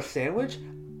 $16 for a sandwich?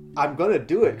 I'm gonna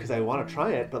do it because I want to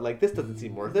try it, but like this doesn't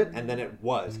seem worth it. And then it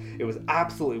was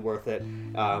absolutely worth it.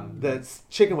 The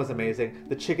chicken was amazing.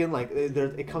 The chicken, like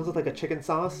it comes with like a chicken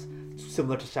sauce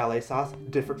similar to chalet sauce,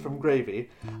 different from gravy.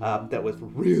 That was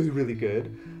really, really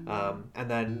good. And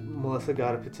then Melissa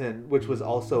got a poutine, which was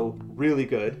also really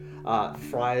good.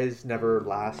 Fries never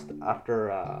last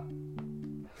after. I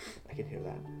can hear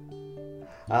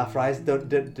that. Fries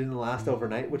didn't last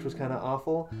overnight, which was kind of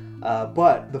awful.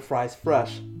 But the fries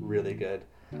fresh, really good.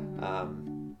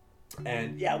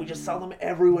 And yeah, we just saw them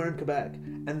everywhere in Quebec.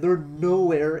 And they're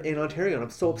nowhere in Ontario, and I'm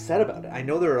so upset about it. I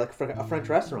know they're like a French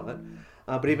restaurant,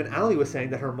 but even Allie was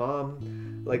saying that her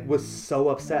mom like was so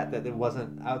upset that it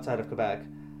wasn't outside of Quebec.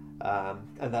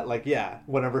 And that like,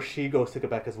 whenever she goes to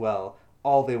Quebec as well,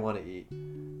 all they want to eat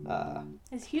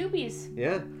is Hubies.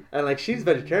 Yeah, and like she's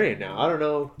vegetarian now. I don't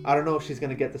know if she's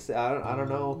gonna get this. I don't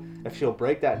know if she'll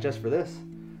break that just for this.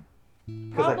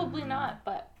 Probably not,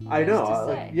 but I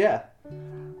know. Yeah.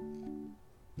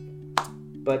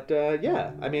 But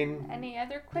yeah, I mean. Any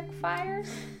other quick fires?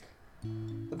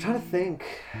 I'm trying to think.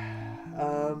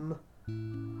 I'm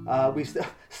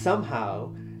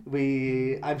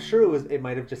sure it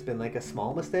might have just been like a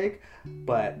small mistake,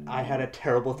 but I had a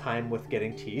terrible time with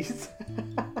getting teased.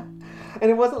 And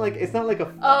it's not like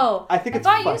a... Oh, I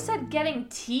thought you said getting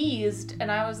teased,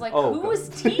 and I was like, who was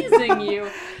teasing you?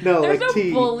 No, there's like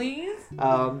no bullies.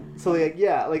 So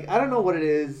like, I don't know what it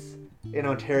is in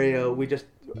Ontario. We just,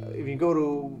 if you go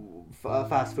to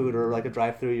fast food or like a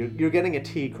drive-thru, you're getting a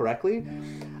tea correctly.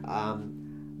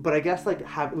 But I guess like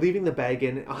leaving the bag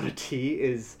in on a tea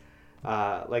is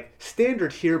like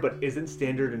standard here, but isn't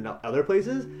standard in other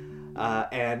places.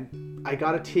 And I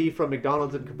got a tea from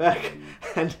McDonald's in Quebec,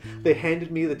 and they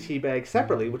handed me the tea bag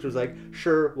separately, which was like,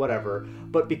 sure, whatever.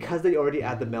 But because they already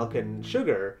add the milk and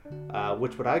sugar,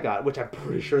 which I got, which I'm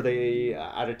pretty sure they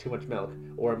added too much milk,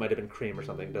 or it might have been cream or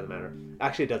something, doesn't matter.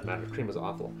 Actually, it does matter. Cream was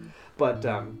awful. But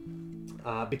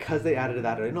because they added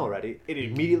that in already, it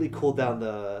immediately cooled down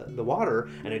the water,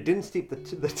 and it didn't steep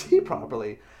the tea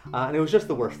properly. And it was just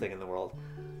the worst thing in the world.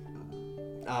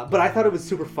 But I thought it was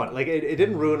super fun. Like, it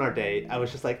didn't ruin our day. I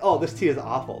was just like, oh, this tea is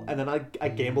awful. And then I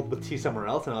gambled with tea somewhere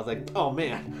else, and I was like, oh,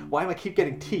 man, why am I keep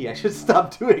getting tea? I should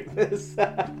stop doing this.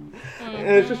 And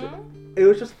it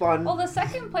was just fun. Well, the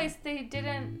second place, they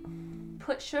didn't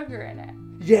put sugar in it.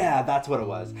 Yeah, that's what it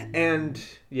was. And,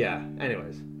 yeah,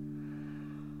 anyways.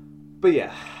 But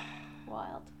yeah.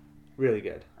 Wild. Really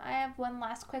good. I have one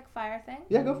last quick fire thing.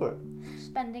 Yeah, go for it.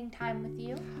 Spending time with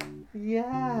you.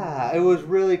 Yeah, it was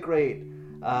really great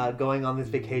going on this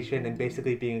vacation and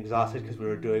basically being exhausted because we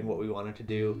were doing what we wanted to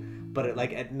do. But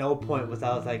at no point was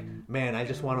I was like, man, I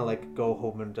just want to go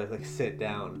home and just sit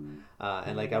down.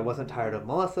 And I wasn't tired of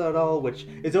Melissa at all, which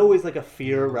is always a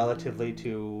fear relatively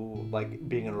to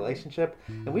being in a relationship.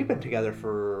 And we've been together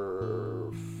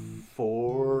for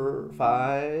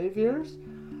 4-5 years.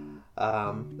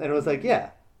 And it was yeah,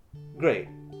 great.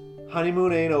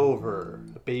 Honeymoon ain't over,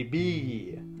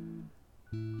 baby.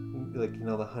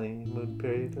 The honeymoon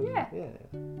period? Yeah.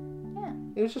 Yeah.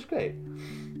 It was just great.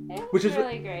 It was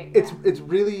really great. It's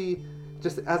really,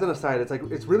 just as an aside,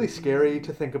 it's really scary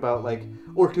to think about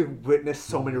or to witness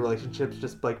so many relationships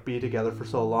just be together for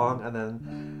so long, and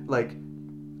then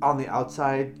on the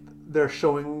outside they're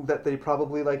showing that they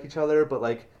probably like each other,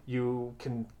 but you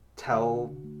can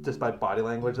tell just by body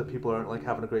language that people aren't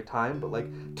having a great time.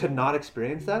 But to not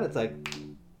experience that, it's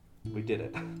we did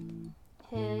it.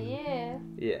 Hell yeah.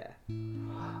 Yeah.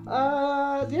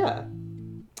 Yeah.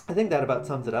 I think that about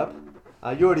sums it up.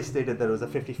 You already stated that it was a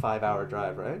 55-hour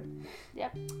drive, right?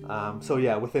 Yep. So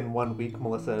yeah, within 1 week,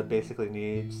 Melissa basically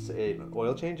needs an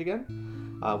oil change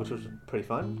again, which was pretty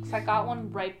fun. Because I got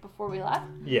one right before we left.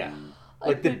 Yeah.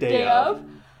 The day of.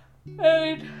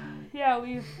 And yeah,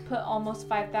 we've put almost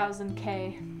 5,000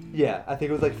 K. Yeah, I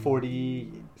think it was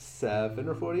 47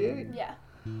 or 48. Yeah.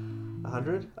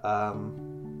 100.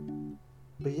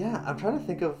 But yeah, I'm trying to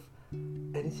think of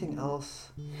anything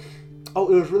else. Oh,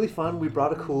 it was really fun. We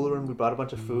brought a cooler and we brought a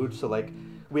bunch of food. So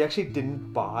we actually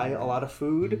didn't buy a lot of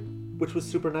food, which was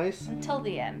super nice. Until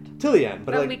the end. Till the end.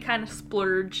 But then we kind of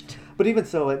splurged. But even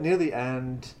so, near the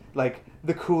end,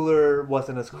 the cooler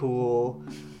wasn't as cool.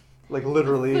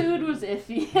 Literally. The food was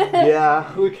iffy.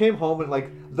 Yeah, we came home and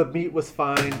the meat was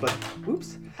fine, but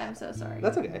oops. I'm so sorry.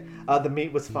 That's okay. The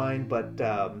meat was fine, but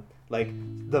the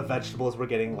vegetables were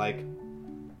getting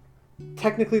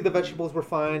technically the vegetables were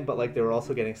fine, but they were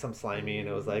also getting some slimy, and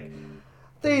it was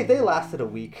they lasted a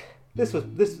week.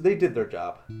 They did their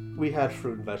job. We had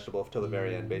fruit and vegetable till the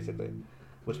very end, basically,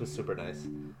 which was super nice.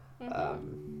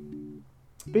 Mm-hmm.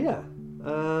 But yeah,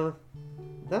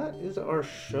 that is our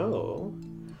show.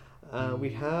 We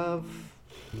have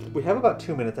about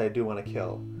 2 minutes I do want to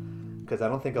kill, because I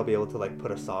don't think I'll be able to put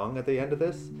a song at the end of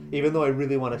this, even though I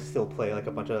really want to still play a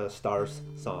bunch of Stars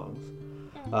songs.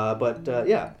 But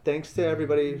yeah, thanks to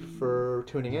everybody for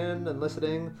tuning in and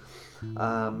listening.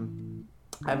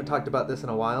 I haven't talked about this in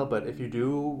a while, but if you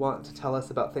do want to tell us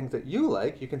about things that you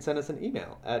like, you can send us an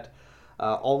email at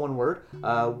all one word,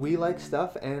 we like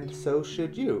stuff and so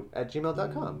should you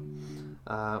 @gmail.com.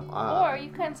 Or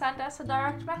you can send us a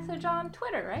direct message on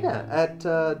Twitter, right? Yeah, at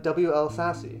WL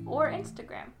Sassy. Or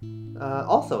Instagram.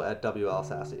 Also at WL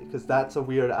Sassy, because that's a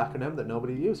weird acronym that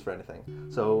nobody used for anything.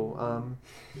 So,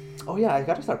 oh yeah, I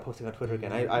got to start posting on Twitter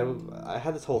again. I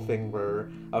had this whole thing where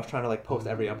I was trying to post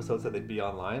every episode so they'd be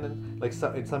online and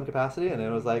in some capacity, and it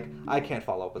was I can't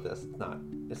follow up with this.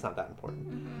 It's not that important.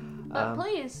 Mm-hmm. But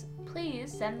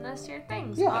please send us your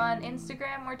things. Yeah. On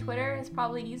Instagram or Twitter is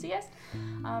probably easiest.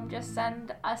 Just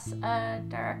send us a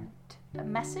direct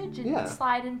message and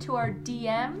slide into our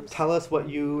DMs. Tell us what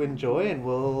you enjoy and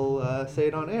we'll say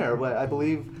it on air. I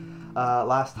believe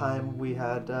last time we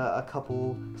had a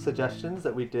couple suggestions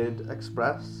that we did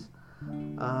express.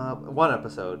 One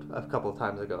episode a couple of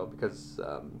times ago, because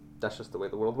that's just the way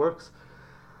the world works.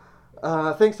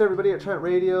 Thanks to everybody at Trent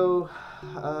Radio.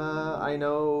 I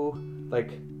know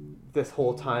this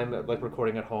whole time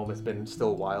recording at home has been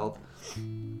still wild.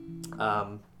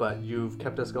 But you've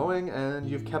kept us going and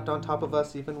you've kept on top of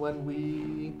us even when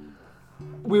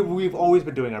we've always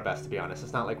been doing our best, to be honest.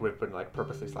 It's not we've been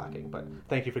purposely slacking, but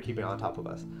thank you for keeping on top of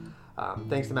us.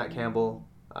 Thanks to Matt Campbell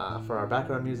for our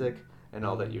background music and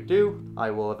all that you do.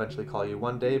 I will eventually call you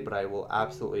one day, but I will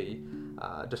absolutely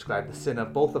describe the sin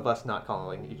of both of us not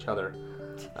calling each other.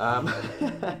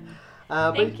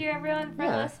 Thank you everyone for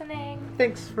listening.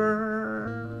 Thanks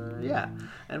for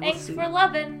and thanks for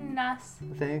loving us.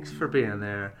 Thanks for being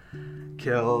there.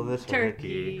 Kill the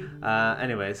turkey.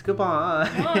 Anyways, goodbye.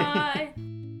 Bye.